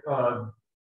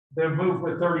they'll move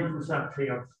with 30%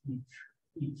 chance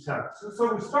each set.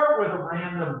 So we start with a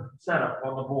random setup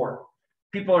on the board.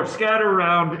 People are scattered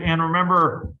around, and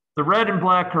remember, the red and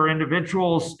black are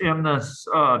individuals, and this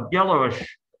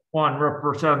yellowish one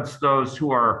represents those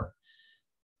which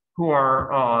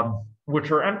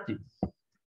are empty.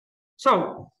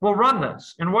 So we'll run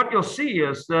this, and what you'll see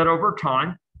is that over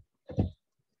time,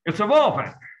 it's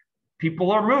evolving.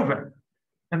 People are moving,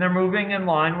 and they're moving in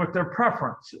line with their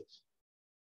preferences.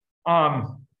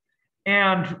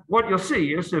 And what you'll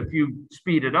see is if you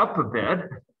speed it up a bit,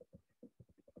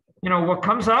 what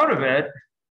comes out of it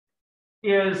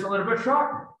is a little bit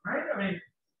shocking, right? I mean,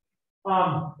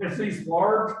 it's these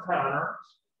large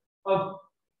patterns of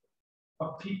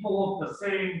people of the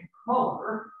same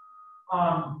color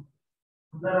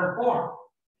that are formed.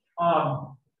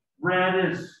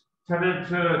 Red is tended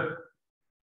to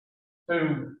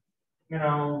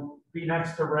be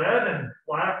next to red, and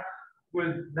black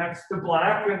with next to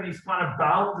black, and these kind of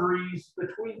boundaries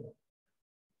between them.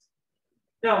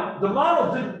 Now, the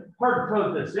model didn't hard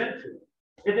code this into it.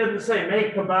 It didn't say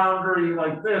make a boundary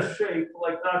like this shape,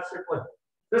 like that shape, like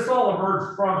this all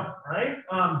emerged from it, right?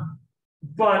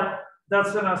 But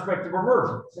that's an aspect of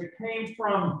emergence. It came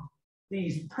from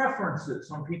these preferences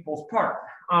on people's part,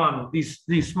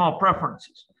 these small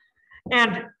preferences.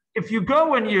 And if you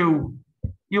go and you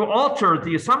alter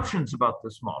the assumptions about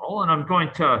this model, and I'm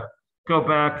going to go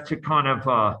back to kind of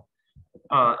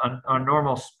a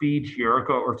normal speed here,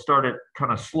 or start it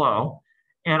kind of slow,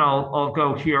 and I'll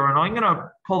go here, and I'm going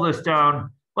to pull this down.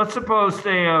 Let's suppose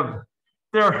they're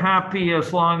happy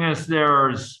as long as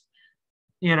there's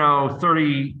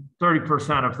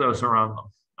 30% of those around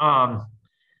them.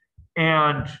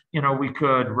 And we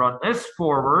could run this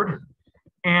forward,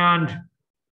 and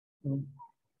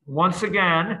once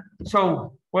again,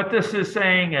 so what this is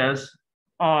saying is,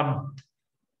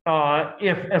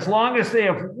 if as long as they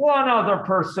have one other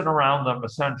person around them,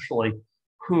 essentially,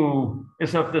 who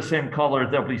is of the same color,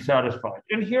 they'll be satisfied.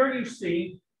 And here you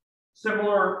see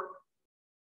similar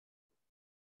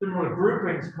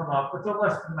groupings come up, but they're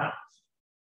less pronounced.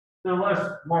 They're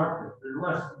less marked. They're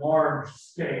less large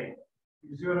scale.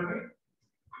 You see what I mean?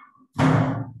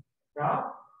 Yeah.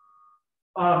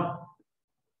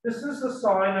 This is a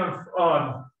sign of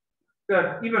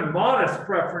that even modest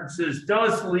preferences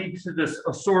does lead to this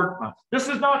assortment. This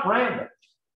is not random.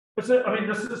 This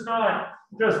is not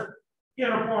just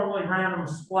uniformly random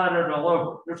splattered all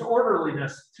over. There's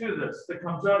orderliness to this that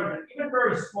comes out of it, even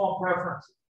very small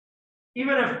preferences.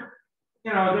 Even if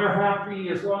they're happy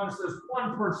as long as there's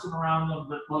one person around them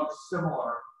that looks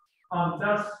similar.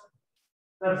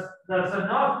 That's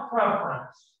enough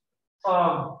preference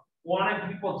of wanting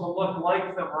people to look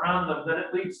like them around them that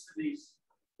it leads to these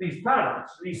patterns,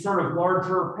 these sort of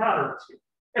larger patterns.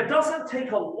 It doesn't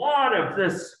take a lot of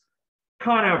this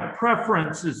kind of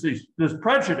preference, is this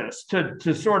prejudice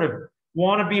to sort of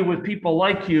want to be with people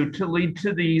like you to lead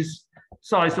to these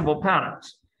sizable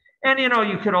patterns. And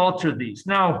you could alter these.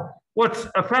 Now, what's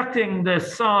affecting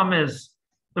this sum is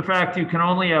the fact you can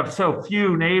only have so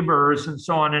few neighbors and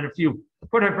so on. And if you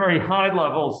put it very high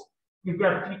levels, you've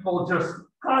got people just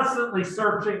constantly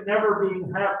searching, never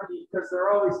being happy because they're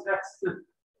always next to,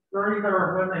 they're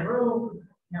either, when they move,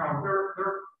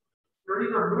 they're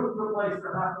either moved to a place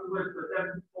they're happy with, but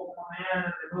then people come in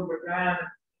and they move again,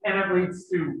 and it leads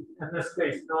to, in this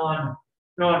case,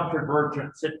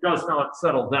 non-convergence. It does not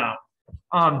settle down.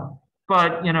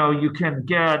 But you can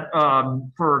get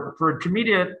for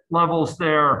intermediate levels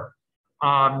there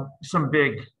some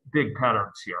big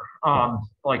patterns here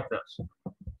like this.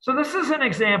 So this is an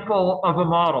example of a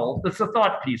model that's a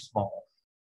thought piece model.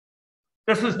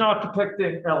 This is not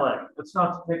depicting LA. It's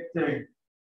not depicting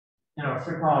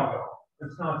Chicago.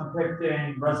 It's not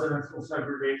depicting residential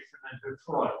segregation in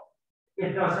Detroit.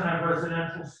 It doesn't have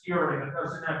residential steering. It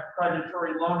doesn't have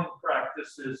predatory loaning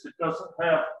practices. It doesn't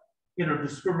have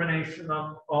discrimination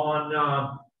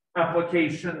on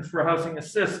applications for housing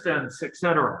assistance, et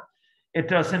cetera. It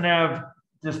doesn't have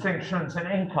distinctions in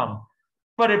income,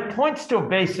 but it points to a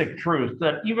basic truth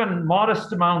that even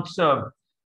modest amounts of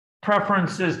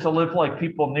preferences to live like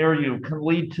people near you can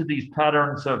lead to these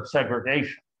patterns of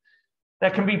segregation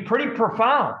that can be pretty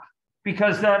profound,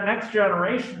 because that next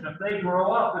generation, if they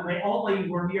grow up and they only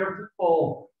were near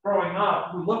people growing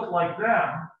up who look like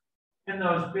them in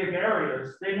those big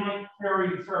areas, they might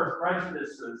carry certain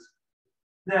prejudices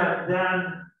that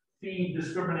then feed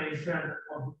discrimination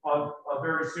of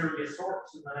very serious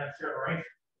sorts in the next generation.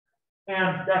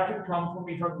 And that can come from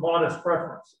even modest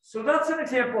preferences. So that's an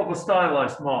example of a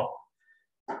stylized model.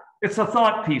 It's a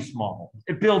thought piece model.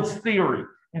 It builds theory.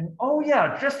 And oh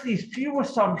yeah, just these few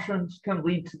assumptions can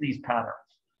lead to these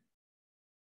patterns.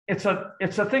 It's a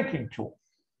thinking tool,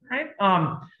 right?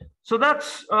 So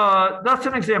that's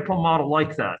an example model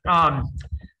like that, a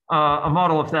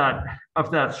model of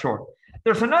that sort.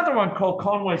 There's another one called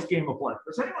Conway's Game of Life.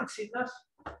 Has anyone seen this?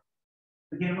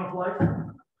 The Game of Life?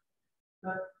 In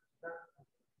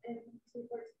 214, I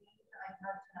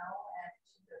have to know, and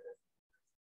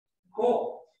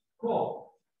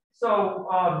Cool. So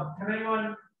can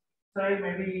anyone say,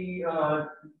 maybe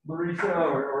Larissa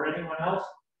or anyone else,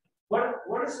 what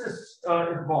does this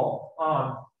involve?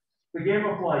 The Game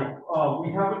of Life,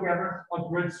 we have again a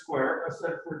grid square, a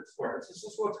set of grid squares. This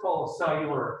is what's called a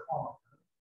cellular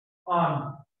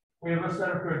element. We have a set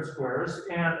of grid squares,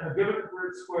 and a given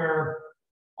grid square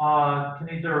can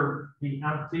either be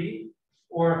empty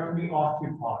or it can be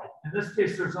occupied. In this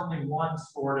case, there's only one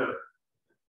sort of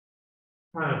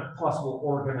kind of possible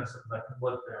organism that can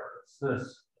live there. It's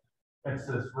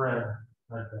this red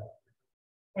dot.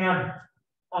 And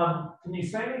can you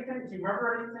say anything? Do you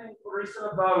remember anything, Larissa,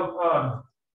 about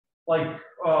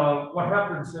what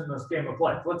happens in this Game of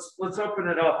Life? Let's open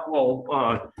it up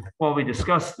while we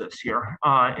discuss this here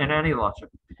in any logic.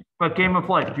 But Game of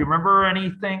Life, do you remember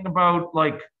anything about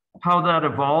how that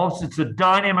evolves? It's a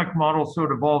dynamic model, so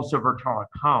it evolves over time.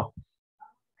 How?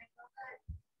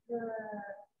 I know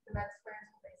that the red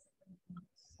squares are basically the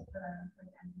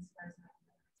empty squares.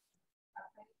 I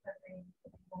think that they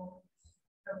will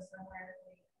go somewhere and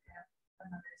they have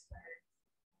another square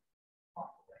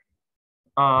walk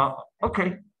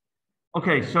away.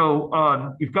 Okay,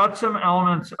 so you've got some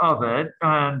elements of it,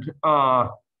 and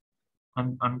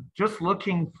I'm just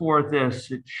looking for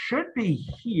this. It should be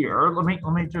here. Let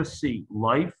me just see.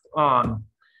 Life. I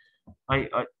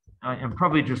am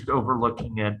probably just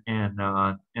overlooking it in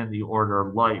the order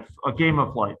of life. A Game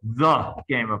of Life. The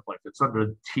Game of Life. It's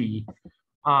under T.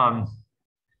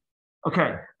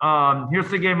 Okay. Here's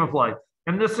the Game of Life,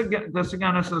 and this again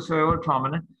is a cellular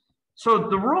automaton. So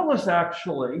the rule is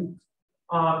actually,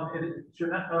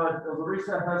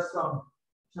 Larissa has some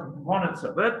components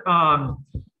of it.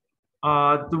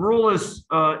 The rule is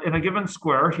in a given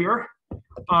square here.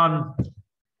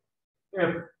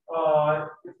 If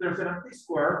there's an empty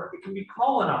square, it can be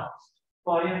colonized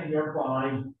by a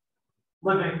nearby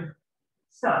living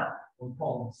cell. We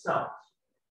call them cells.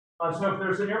 So if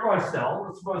there's a nearby cell,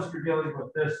 let's suppose you're dealing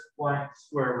with this blank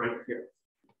square right here.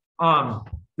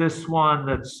 This one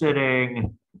that's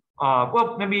sitting.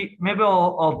 Well, maybe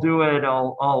I'll do it.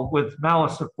 I'll with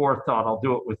malice aforethought, I'll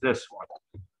do it with this one.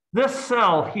 This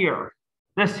cell here,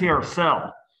 this here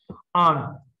cell,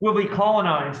 will be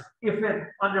colonized if it,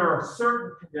 under a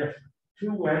certain condition,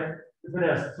 if it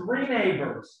has 3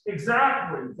 neighbors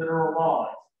exactly that are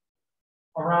alive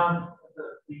around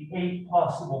the 8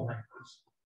 possible neighbors,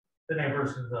 the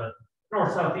neighbors in the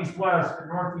north, south, east, west, and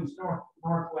northeast,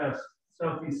 northwest,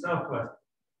 southeast, southwest.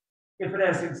 If it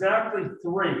has exactly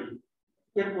 3,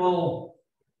 it will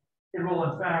in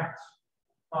fact,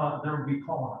 there will be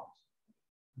colonized.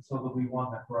 And so there'll be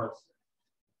one that grows.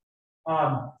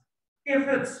 If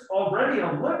it's already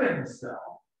a living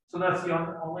cell, so that's the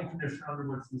only condition under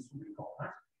which this will be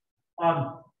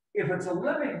colonized. If it's a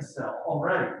living cell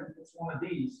already, if it's one of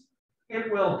these,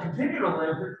 it will continue to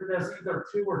live if it has either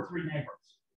 2 or 3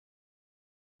 neighbors.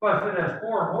 But if it has 4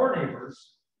 or more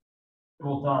neighbors, it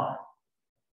will die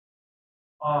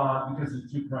because it's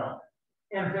too crowded.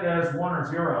 And if it has 1 or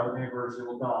 0 neighbors, it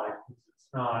will die because it's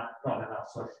not got enough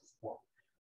social support.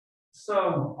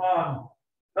 So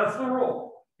that's the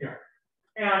rule here.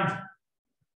 And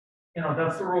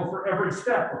that's the rule for every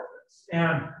step of this.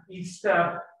 And each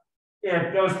step,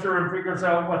 it goes through and figures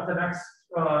out what the next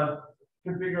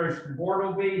configuration board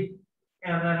will be,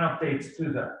 and then updates to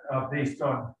that based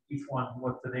on each one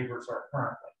what the neighbors are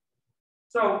currently.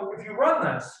 So if you run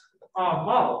this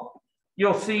model,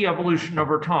 you'll see evolution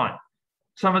over time.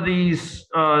 Some of these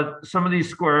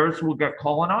squares will get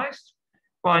colonized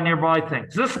by nearby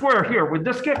things. This square here, would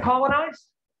this get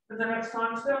colonized in the next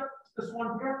time step? This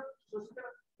one here, is this going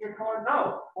to get colonized?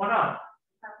 No, why not?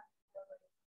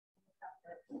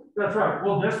 That's right.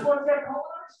 Will this one get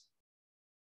colonized?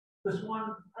 This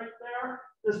one right there?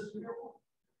 This here?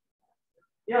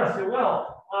 Yes, it will.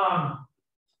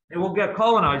 It will get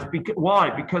colonized. Why?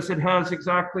 Because it has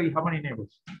exactly how many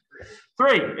neighbors?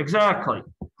 3, exactly.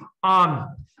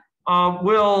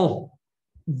 Will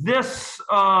this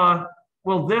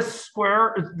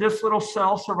square, this little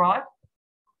cell survive?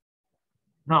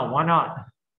 No, why not?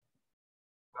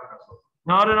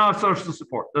 Not enough social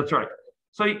support. That's right.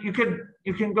 So you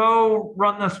can go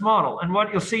run this model, and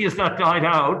what you'll see is that died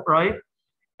out, right?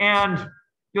 And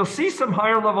you'll see some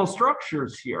higher level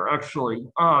structures here, actually.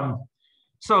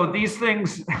 So these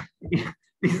things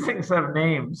have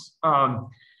names,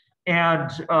 and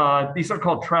these are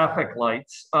called traffic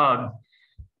lights.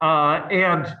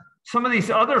 And some of these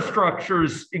other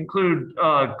structures include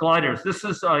gliders. This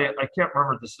is, I can't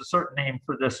remember, this is a certain name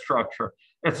for this structure.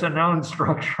 It's a known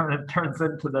structure and it turns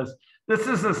into this. This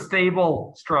is a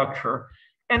stable structure.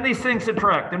 And these things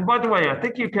interact. And by the way, I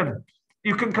think you can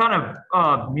kind of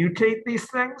mutate these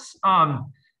things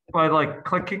by like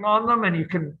clicking on them, and you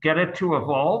can get it to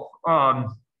evolve.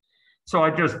 So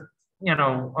I just,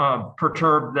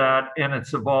 perturb that, and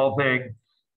it's evolving.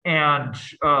 And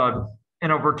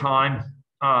over time,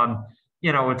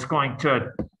 it's going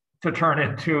to turn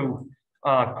into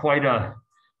quite a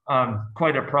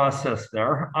process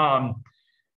there.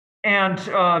 And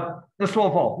this will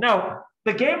evolve. Now,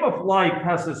 the game of life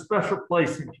has a special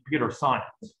place in computer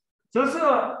science. So this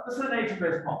is an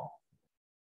agent-based model.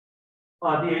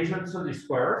 The agents are these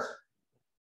squares.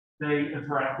 They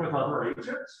interact with other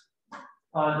agents.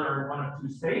 They're one of 2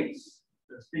 states.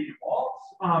 The state evolves.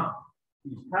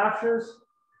 These patches.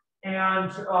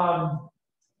 And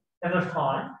there's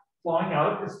time flowing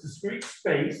out. It's discrete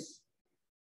space,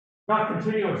 not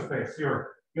continuous space. You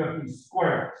have these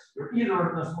squares. You're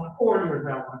either in this one, or you're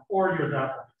that one, or you're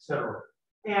that one, etc.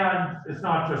 And it's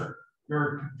not just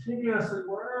you're continuously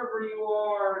wherever you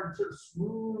are and sort of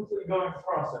smoothly going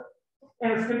across it.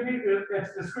 And it's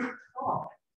discrete time.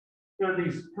 There are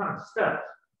these kind of steps.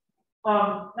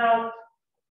 Now,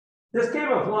 this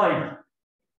game of life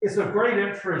is of great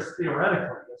interest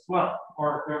theoretically as well,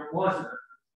 or there was.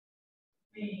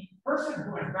 The person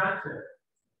who invented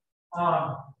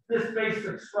this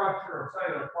basic structure of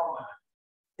cellular pollen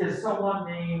is someone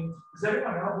named, does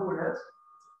anyone know who it is?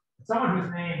 Someone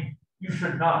whose name you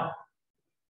should know.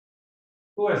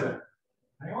 Who is it?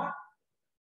 Anyone?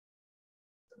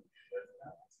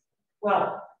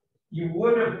 Well, you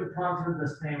would have encountered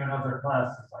this name in other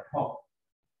classes, I hope.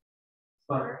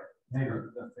 But maybe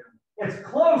it's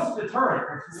close to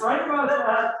Turing. It's right about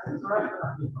that.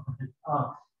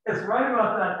 It's right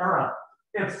about that era.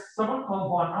 It's someone called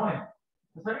von Neumann.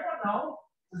 Does anyone know?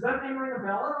 Does that name ring a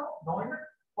bell at all? Neumann?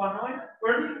 Von Neumann?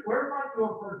 Where might you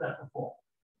have heard that before?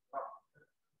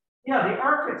 Yeah, the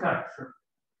architecture.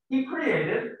 He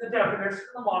created the definition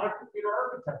of the modern computer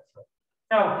architecture.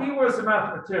 Now, he was a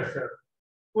mathematician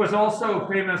who was also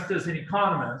famous as an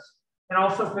economist and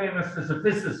also famous as a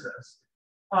physicist.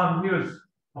 He was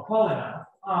a polymath.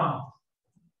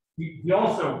 He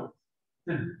also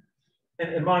did,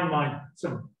 in my mind,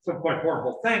 some quite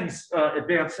horrible things,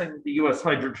 advancing the US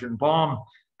hydrogen bomb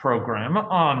program.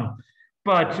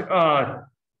 But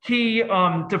he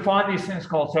defined these things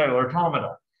called cellular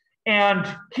automata. And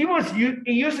he was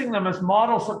using them as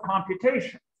models of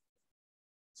computation.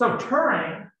 So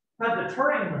Turing had the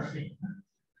Turing machine,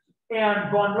 and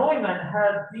von Neumann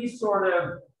had these sort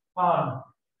of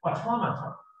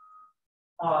automaton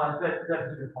that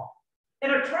he defined.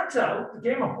 And it turns out the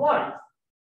game of life.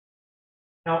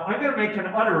 Now, I'm going to make an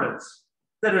utterance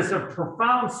that is of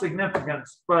profound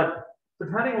significance, but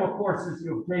depending on what courses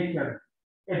you've taken,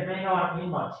 it may not mean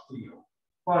much to you.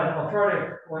 But I'll try to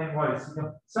explain why it's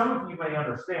significant. Some of you may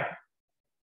understand.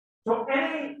 So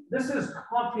this is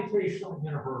computational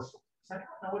universal. Does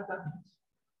anyone know what that means?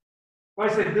 When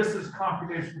I say this is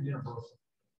computational universal.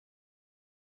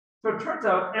 So it turns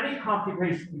out any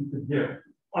computation you could do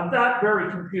on that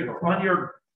very computer, on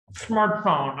your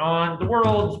smartphone, on the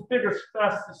world's biggest,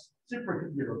 fastest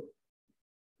supercomputer,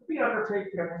 could be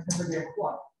undertaken in the game of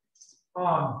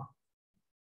life.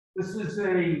 This is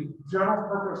a general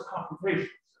purpose computation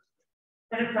system.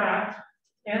 And in fact,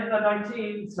 in the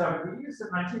 1970s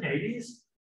and 1980s,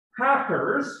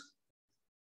 hackers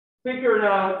figured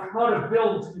out how to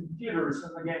build computers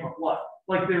in the game of life.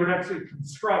 Like they would actually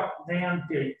construct NAND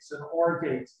gates and OR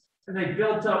gates, and they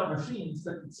built up machines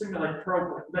that could simulate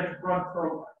programs, that could run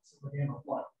programs in the game of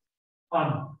life.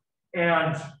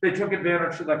 And they took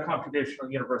advantage of that computational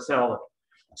universality.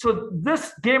 So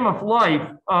this game of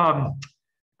life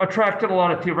attracted a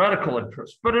lot of theoretical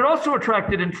interest, but it also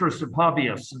attracted interest of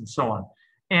hobbyists and so on.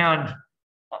 And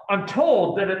I'm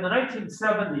told that in the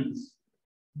 1970s,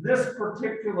 this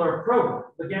particular program,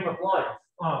 the game of life,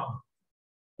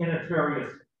 in its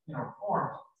various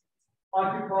forms,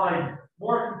 occupied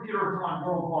more computer time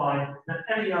worldwide than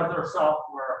any other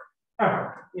software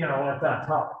ever, at that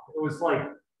time. It was like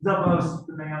the most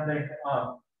demanding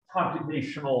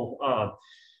computational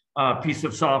piece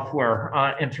of software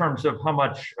in terms of how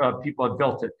much people had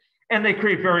built it. And they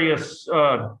create various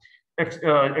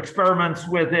experiments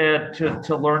with it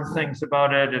to learn things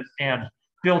about it and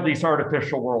build these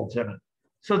artificial worlds in it.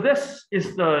 So this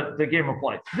is the game of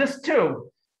life. This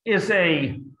too is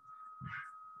a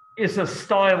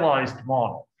stylized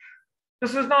model.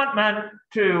 This is not meant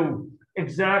to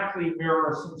exactly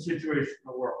mirror some situation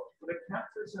in the world, but it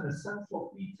captures an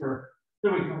essential feature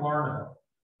that we can learn about.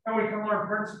 And we can learn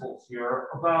principles here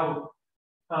about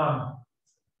how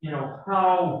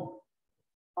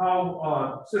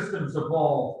systems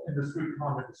evolve in discrete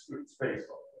time and discrete space like this.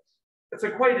 It's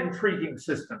a quite intriguing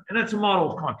system, and it's a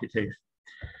model of computation.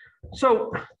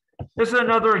 So this is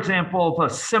another example of a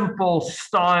simple,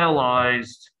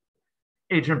 stylized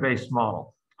agent-based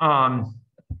model. I'm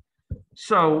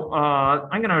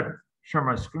going to share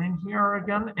my screen here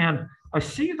again, and I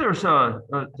see there's a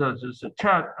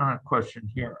chat question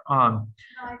here. No, I just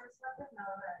let them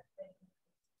know that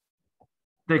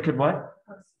they could what?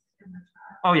 post in the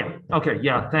chat. Oh yeah. Okay.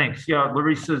 Yeah. Thanks. Yeah.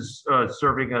 Larissa's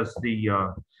serving as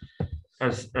the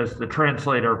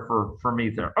translator for me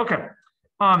there. Okay.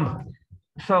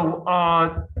 So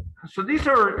these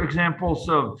are examples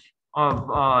of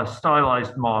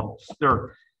stylized models.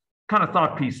 They're kind of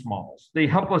thought piece models. They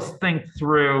help us think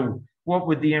through what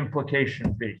would the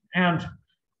implication be. And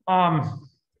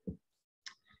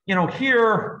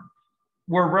here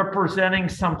we're representing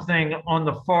something on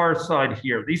the far side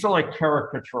here. These are like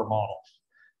caricature models.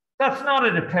 That's not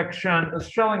a depiction. The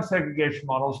Schelling segregation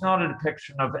model is not a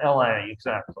depiction of LA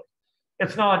exactly.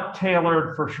 It's not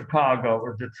tailored for Chicago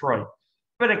or Detroit,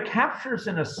 but it captures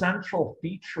an essential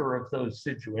feature of those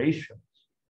situations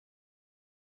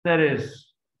that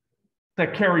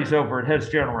carries over. It has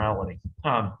generality.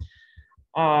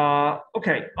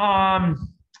 Okay.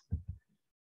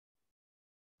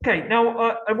 Okay.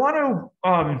 Now I want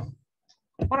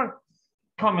to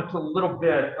comment a little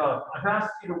bit. I've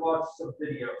asked you to watch some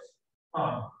videos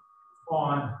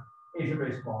on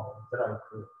agent-based modeling that I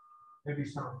created. Maybe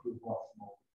some of you have watched them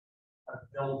all. I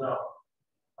build up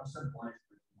a simple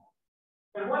agent-based model.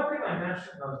 And one thing I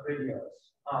mentioned in those videos,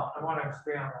 I want to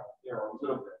expand on here a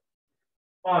little bit.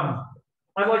 I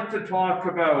like to talk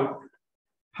about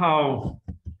how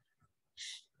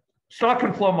stock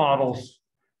and flow models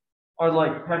are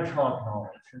like hedgehog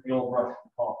knowledge in the old Russian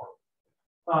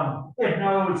proverb. It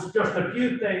knows just a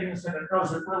few things and it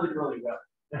knows it really, really well.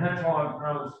 The hedgehog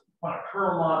knows how to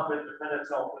curl up and defend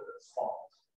itself with its claws.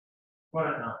 But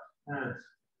it knows, and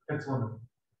it's limited.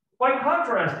 By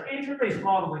contrast, agent-based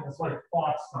modeling is like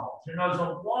thoughts knowledge. It knows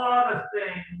a lot of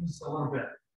things a little bit.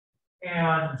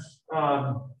 And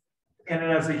it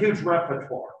has a huge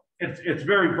repertoire. It's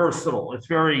very versatile. It's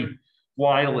very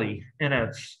wily in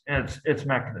its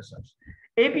mechanisms.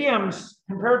 ABMs,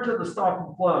 compared to the stock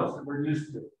and flows that we're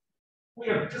used to, we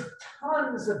have just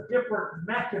tons of different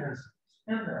mechanisms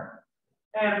in there.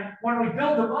 And when we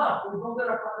build them up, we build it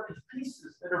up out of these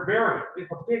pieces that are varied. We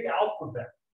have a big alphabet.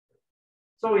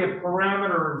 So we have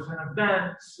parameters and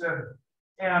events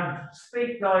and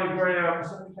state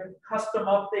diagrams, and we can custom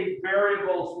update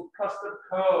variables with custom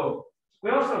code.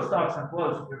 We also have stocks and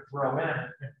flows we can throw in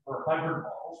for hybrid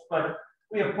models, but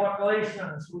we have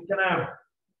populations. We can have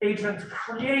agents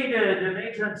created and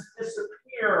agents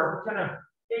disappear. We can have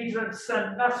agents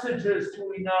send messages to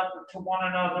one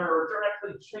another or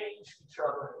directly change each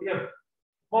other. We have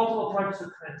multiple types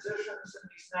of transitions in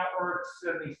these networks,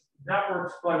 and these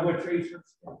networks by which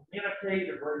agents can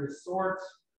communicate of various sorts.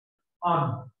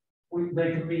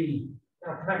 They can be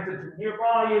connected to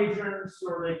nearby agents,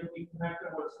 or they can be connected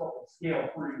in what's called a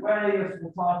scale-free way, as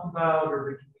we'll talk about, or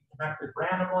they can be connected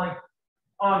randomly.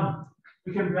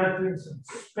 We can embed things in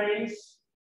space,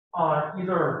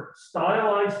 either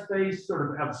stylized space,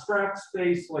 sort of abstract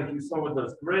space, like you saw with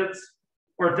those grids,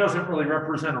 where it doesn't really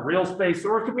represent a real space,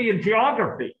 or it could be in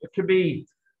geography. It could be,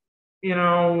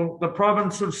 the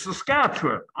province of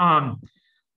Saskatchewan.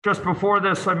 Just before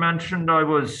this, I mentioned I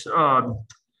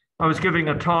was giving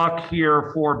a talk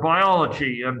here for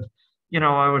biology, and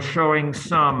I was showing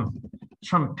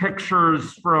some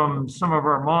pictures from some of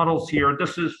our models here.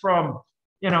 This is from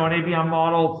an ABM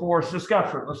model for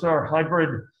Saskatchewan. This is our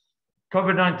hybrid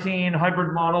COVID-19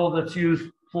 hybrid model that's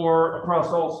used across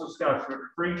all Saskatchewan.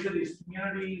 For each of these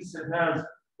communities, it has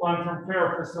long-term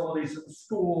care facilities and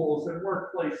schools and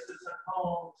workplaces and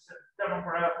homes and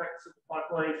demographics of the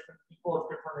population, people of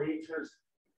different ages.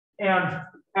 And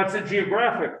that's a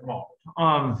geographic model.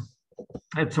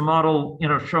 It's a model,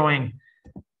 showing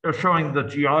the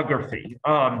geography.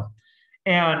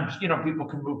 And people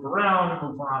can move around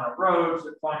on roads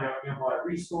and find out nearby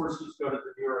resources, go to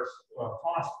the nearest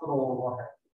hospital or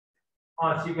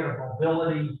whatever. So you get a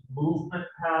mobility, movement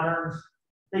patterns.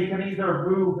 They can either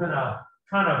move in a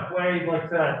kind of way like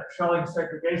that Schelling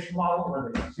segregation model,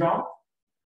 where they jump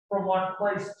from one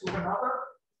place to another,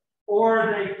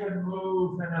 or they can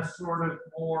move in a sort of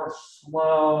more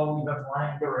slow, even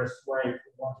languorous way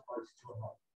from one place to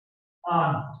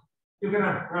another. You can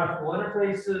have graphical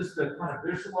interfaces that kind of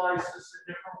visualize this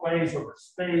in different ways over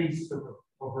space,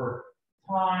 over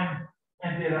time,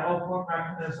 and data output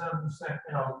mechanisms, and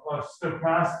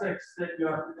stochastics that you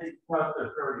have to think about, the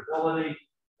variability,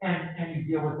 and you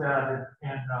deal with that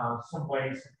in some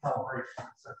ways in calibration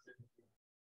and sensitivity.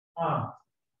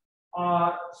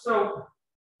 So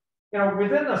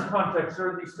within this context, there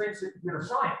are these things in computer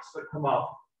science that come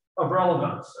up of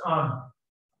relevance.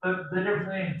 The difference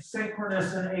between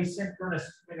synchronous and asynchronous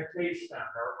communication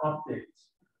or updates.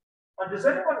 Does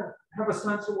anyone have a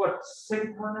sense of what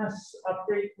synchronous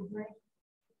update would mean?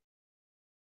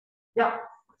 Yeah.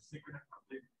 Synchronous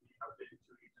update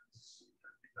to agents.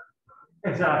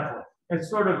 Exactly. It's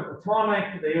sort of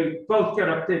atomic. They both get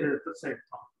updated at the same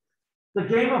time. The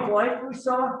game of life we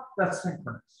saw, that's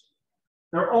synchronous.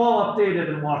 They're all updated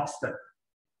in lockstep.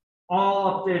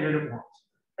 All updated at once.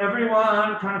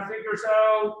 Everyone kind of figures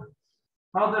out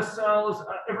how the cells,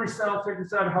 every cell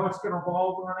figures out how it's going to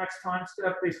evolve in the next time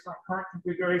step based on current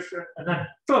configuration, and then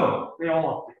boom, they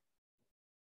all update.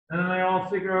 And then they all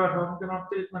figure out how I'm going to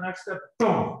update in the next step,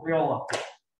 boom, they all update.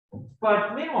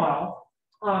 But meanwhile,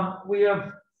 we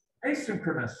have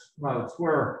asynchronous modes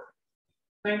where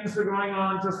things are going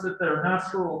on just at their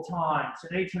natural times,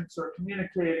 and agents are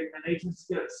communicating, and agents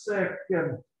get sick,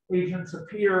 and agents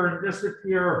appear and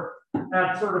disappear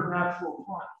at sort of natural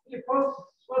times. We have both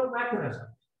mechanisms.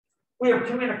 We have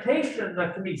communication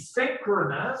that can be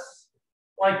synchronous,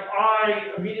 like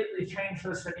I immediately change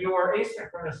this and you are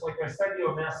asynchronous, like I send you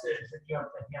a message and you have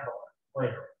to handle it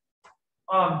later.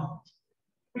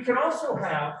 We can also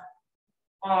have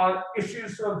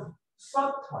issues of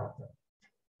subtyping.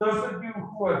 Those of you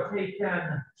who have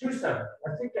taken 270,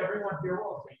 I think everyone here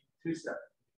will have taken 270.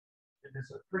 It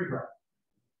is a pre-run.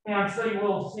 And so you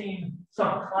will have seen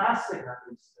subclassing at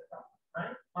least,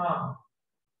 right?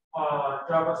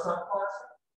 Java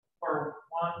subclassing, or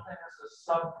one thing is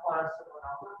a subclass of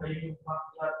another. Maybe not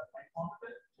yet one of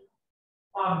it.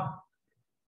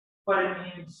 But it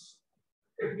means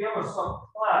if you have a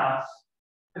subclass,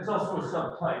 it's also a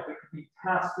subtype. It can be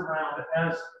passed around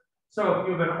as, so if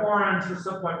you have an orange or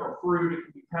subtype or fruit, it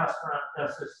can be passed around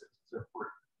as if it's a fruit.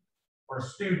 Or a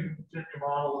student in your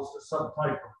model is a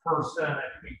subtype of person,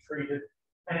 it can be treated.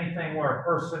 Anything where a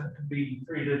person can be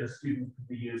treated, a student can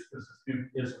be used because a student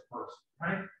is a person,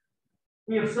 right?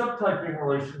 We have subtyping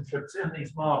relationships in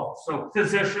these models. So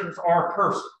physicians are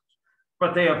persons,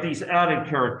 but they have these added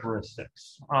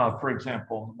characteristics, for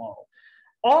example, in the model.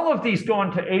 All of these go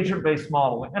into agent-based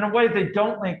modeling. In a way, they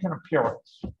don't make an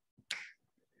appearance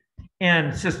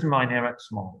in system dynamics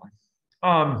modeling.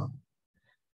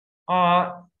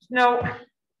 Now,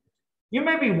 You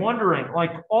may be wondering,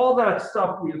 like all that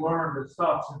stuff we learned with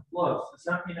stocks and flows, does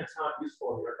that mean it's not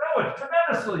useful here? No, it's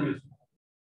tremendously useful.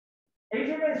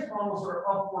 Agent-based models are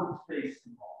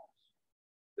upward-facing models.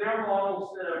 They're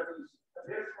models that are these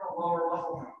additional lower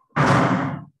level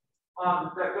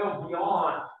that go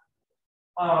beyond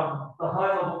the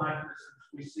high-level mechanisms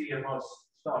we see in most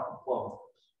stock and flow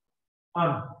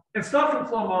models. In stock and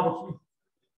flow models,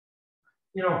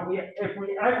 if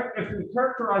we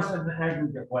characterize it in an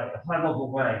aggregate way, a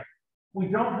high-level way, we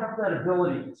don't have that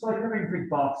ability. It's like having big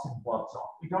boxing gloves on.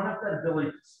 We don't have that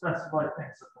ability to specify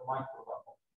things at the micro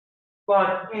level.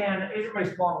 But in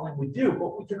agent-based modeling, we do.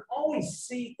 But we can always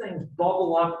see things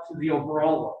bubble up to the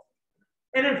overall level.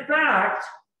 And in fact,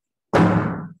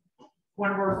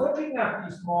 when we're looking at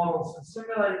these models and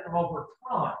simulating them over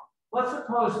time, let's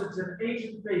suppose it's an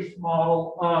agent-based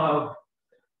model of,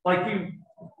 like you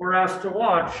were asked to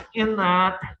watch in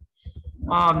that,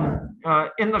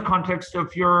 in the context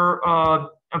of your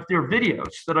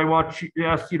videos that I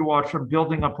asked you to watch on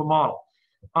building up a model.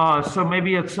 So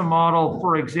maybe it's a model,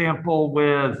 for example,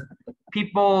 with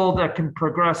people that can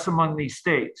progress among these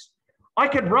states. I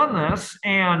could run this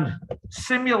and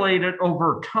simulate it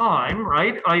over time,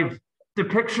 right? I've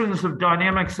depictions of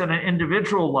dynamics at an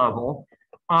individual level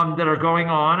that are going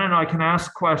on, and I can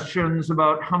ask questions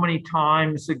about how many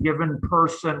times a given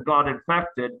person got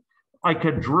infected. I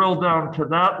could drill down to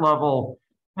that level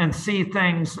and see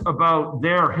things about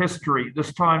their history.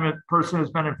 This time a person has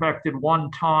been infected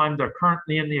one time, they're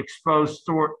currently in the exposed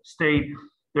state,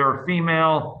 they're a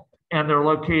female, and they're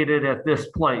located at this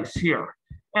place here.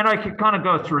 And I could kind of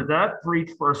go through that for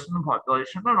each person in the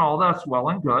population, and all that's well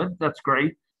and good, that's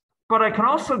great. But I can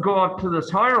also go up to this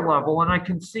higher level and I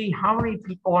can see how many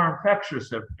people are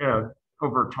infectious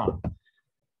over time.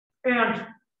 And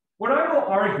what I will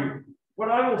argue, what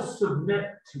I will submit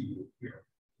to you here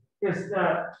is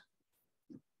that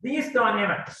these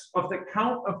dynamics of the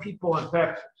count of people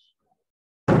infectious,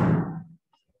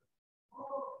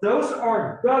 those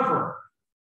are governed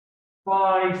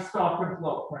by stock and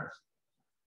flow principles.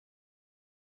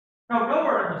 Now,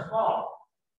 nowhere in this model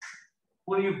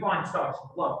will you find stocks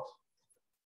and flows.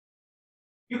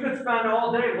 You could spend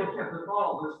all day looking at the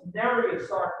model. There's nary a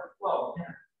stock and flow in it.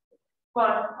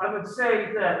 But I would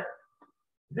say that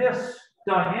this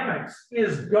dynamics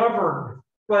is governed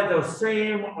by those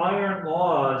same iron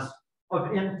laws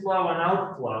of inflow and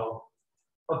outflow,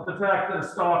 of the fact that a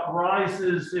stock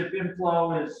rises if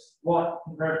inflow is what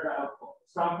compared to outflow.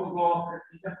 Stock will go up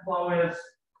if the inflow is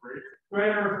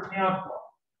greater than the outflow.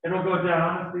 It'll go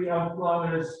down if the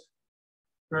outflow is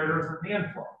greater than the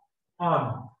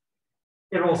inflow.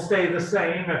 It will stay the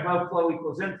same if outflow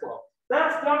equals inflow.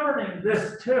 That's governing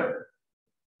this too.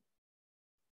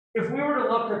 If we were to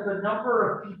look at the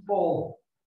number of people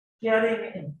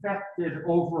getting infected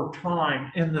over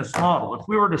time in this model, if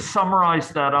we were to summarize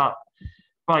that up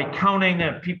by counting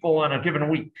people in a given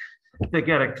week that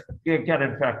get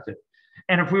infected,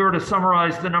 and if we were to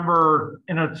summarize the number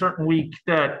in a certain week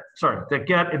that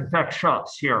get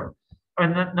infectious here,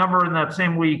 and the number in that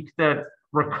same week that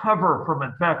recover from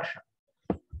infection,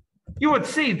 you would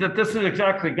see that this is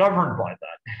exactly governed by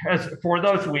that. As for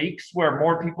those weeks where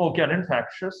more people get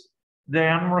infectious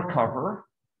than recover,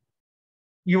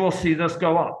 you will see this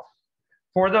go up.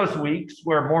 For those weeks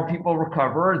where more people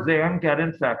recover than get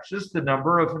infectious, the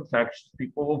number of infectious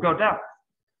people will go down.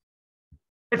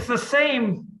 It's the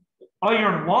same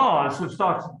iron laws of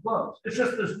stocks and flows. It's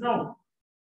just there's no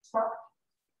stock.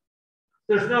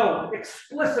 There's no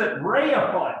explicit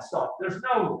reified stock. There's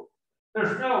no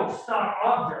stock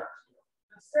object.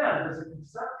 Instead, there's a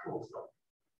conceptual stock.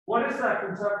 What is that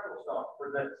conceptual stock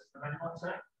for this? Can anyone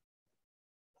say?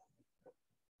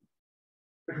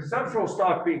 The conceptual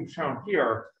stock being shown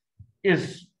here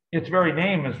is, its very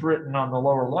name is written on the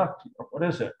lower left here. What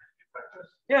is it?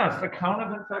 Yeah, it's the count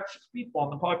of infectious people in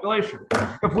the population.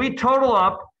 If we total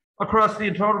up across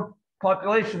the total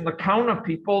population the count of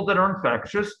people that are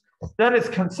infectious, that is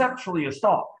conceptually a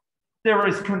stock. There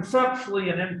is conceptually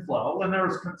an inflow and there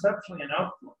is conceptually an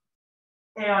outflow.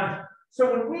 And so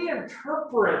when we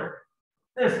interpret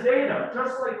this data,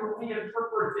 just like when we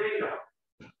interpret data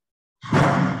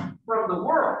from the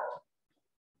world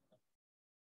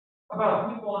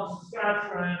about people in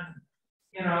Saskatchewan,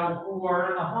 who are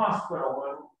in the hospital,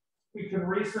 and we can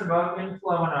reason about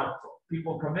inflow and outflow.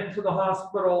 People come into the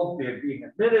hospital, they're being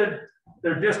admitted,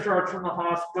 they're discharged from the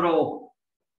hospital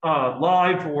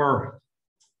live, or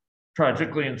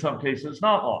tragically in some cases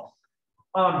not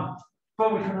live.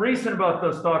 But we can reason about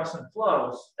those stocks and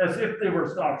flows as if they were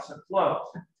stocks and flows.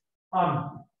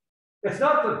 It's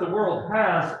not that the world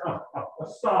has a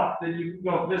stock that you can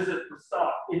go visit the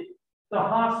stock. The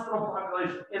hospital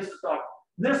population is a stock.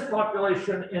 This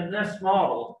population in this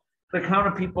model, the count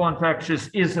of people infectious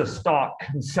is a stock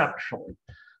conceptually.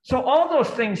 So all those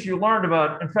things you learned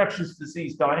about infectious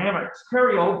disease dynamics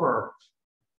carry over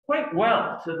quite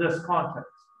well to this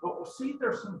context. But we'll see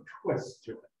there's some twist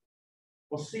to it.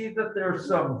 We'll see that there's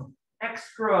some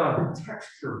extra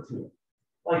texture to it,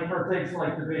 like for things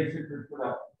like the basic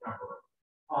reproductive number,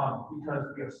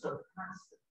 because we have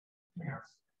stochastic chance,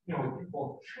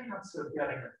 people's chance of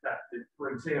getting infected,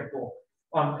 for example,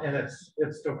 and it's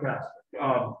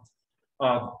stochastic.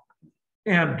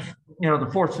 And the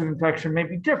force of infection may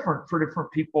be different for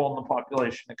different people in the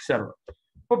population, et cetera.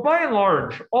 But by and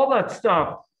large, all that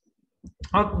stuff,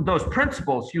 those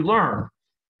principles you learn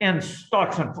and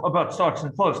about stocks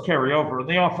and flows carry over, and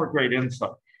they offer great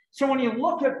insight. So when you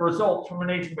look at results from an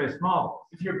agent-based model,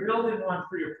 if you're building one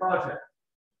for your project,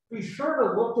 be sure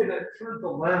to look at it through the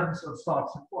lens of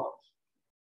stocks and flows.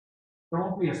 There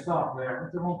won't be a stock there,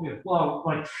 but there won't be a flow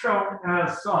like shown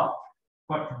as such,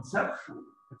 but conceptually,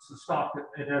 it's a stock that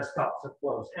it has stocks and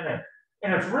flows in it.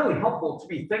 And it's really helpful to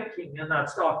be thinking in that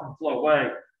stock and flow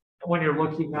way when you're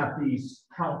looking at these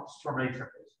counts from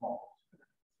agent-based models.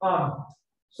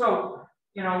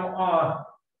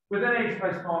 Within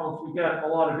agent-based models, we get a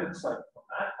lot of insight from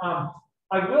that.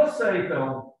 I will say,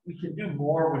 though, we can do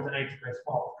more with an agent-based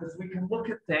model because we can look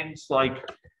at things like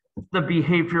the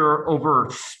behavior over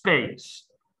space,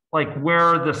 like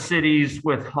where the cities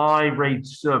with high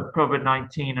rates of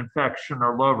COVID-19 infection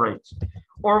or low rates.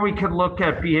 Or we could look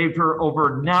at behavior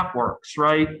over networks,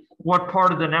 right? What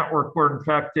part of the network were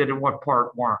infected and what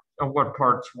part weren't, and what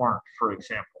parts weren't, for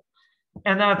example.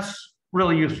 And that's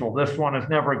really useful. This one has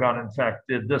never got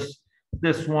infected.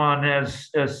 This one has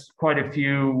quite a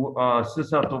few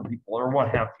susceptible people or what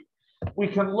have you. We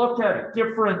can look at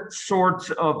different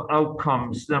sorts of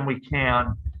outcomes than we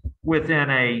can within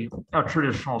a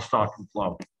traditional stock and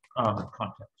flow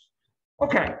context.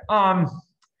 Okay,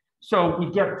 so we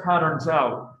get patterns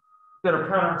out that are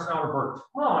patterns out over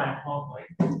time only,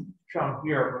 shown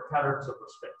here, but patterns over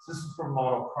space. This is from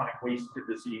model chronic wasted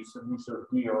disease, and these are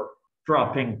deer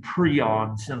dropping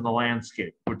prions in the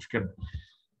landscape, which can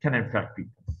infect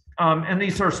people. And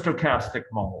these are stochastic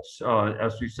models,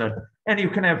 as we said, and you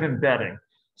can have embedding.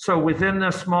 So within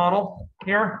this model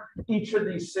here, each of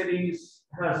these cities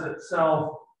has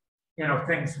itself,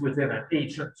 things within it,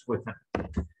 agents within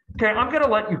it. Okay, I'm going to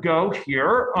let you go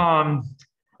here.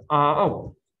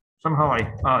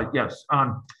 Yes.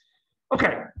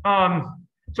 Okay.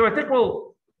 So I think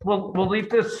we'll leave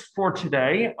this for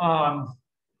today.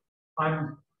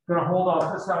 I'm going to hold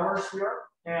office hours here,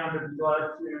 and I'd be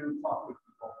glad to talk with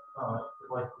people if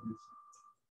you'd like to do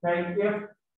so. Okay,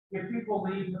 if people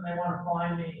leave and they want to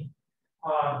find me,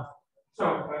 so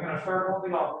I'm going to start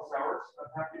holding office hours.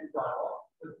 I'm happy to dialogue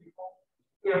with people.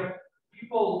 If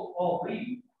people all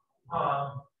leave,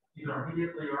 either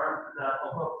immediately or after that,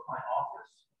 I'll go to my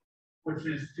office, which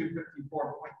is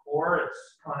 254.4. It's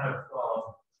kind of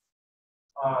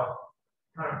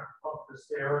up the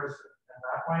stairs and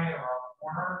that way around the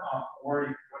corner, or you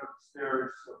can go to the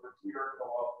stairs over here, go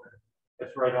up, and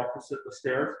it's right opposite the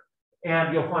stairs,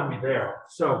 and you'll find me there.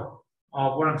 So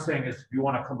what I'm saying is, if you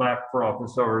want to come back for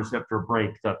office hours after a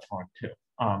break, that's fine too.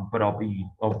 But I'll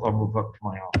move up to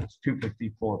my office,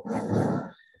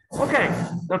 254. Okay,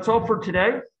 that's all for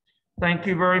today. Thank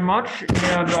you very much,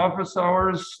 and office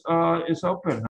hours is open.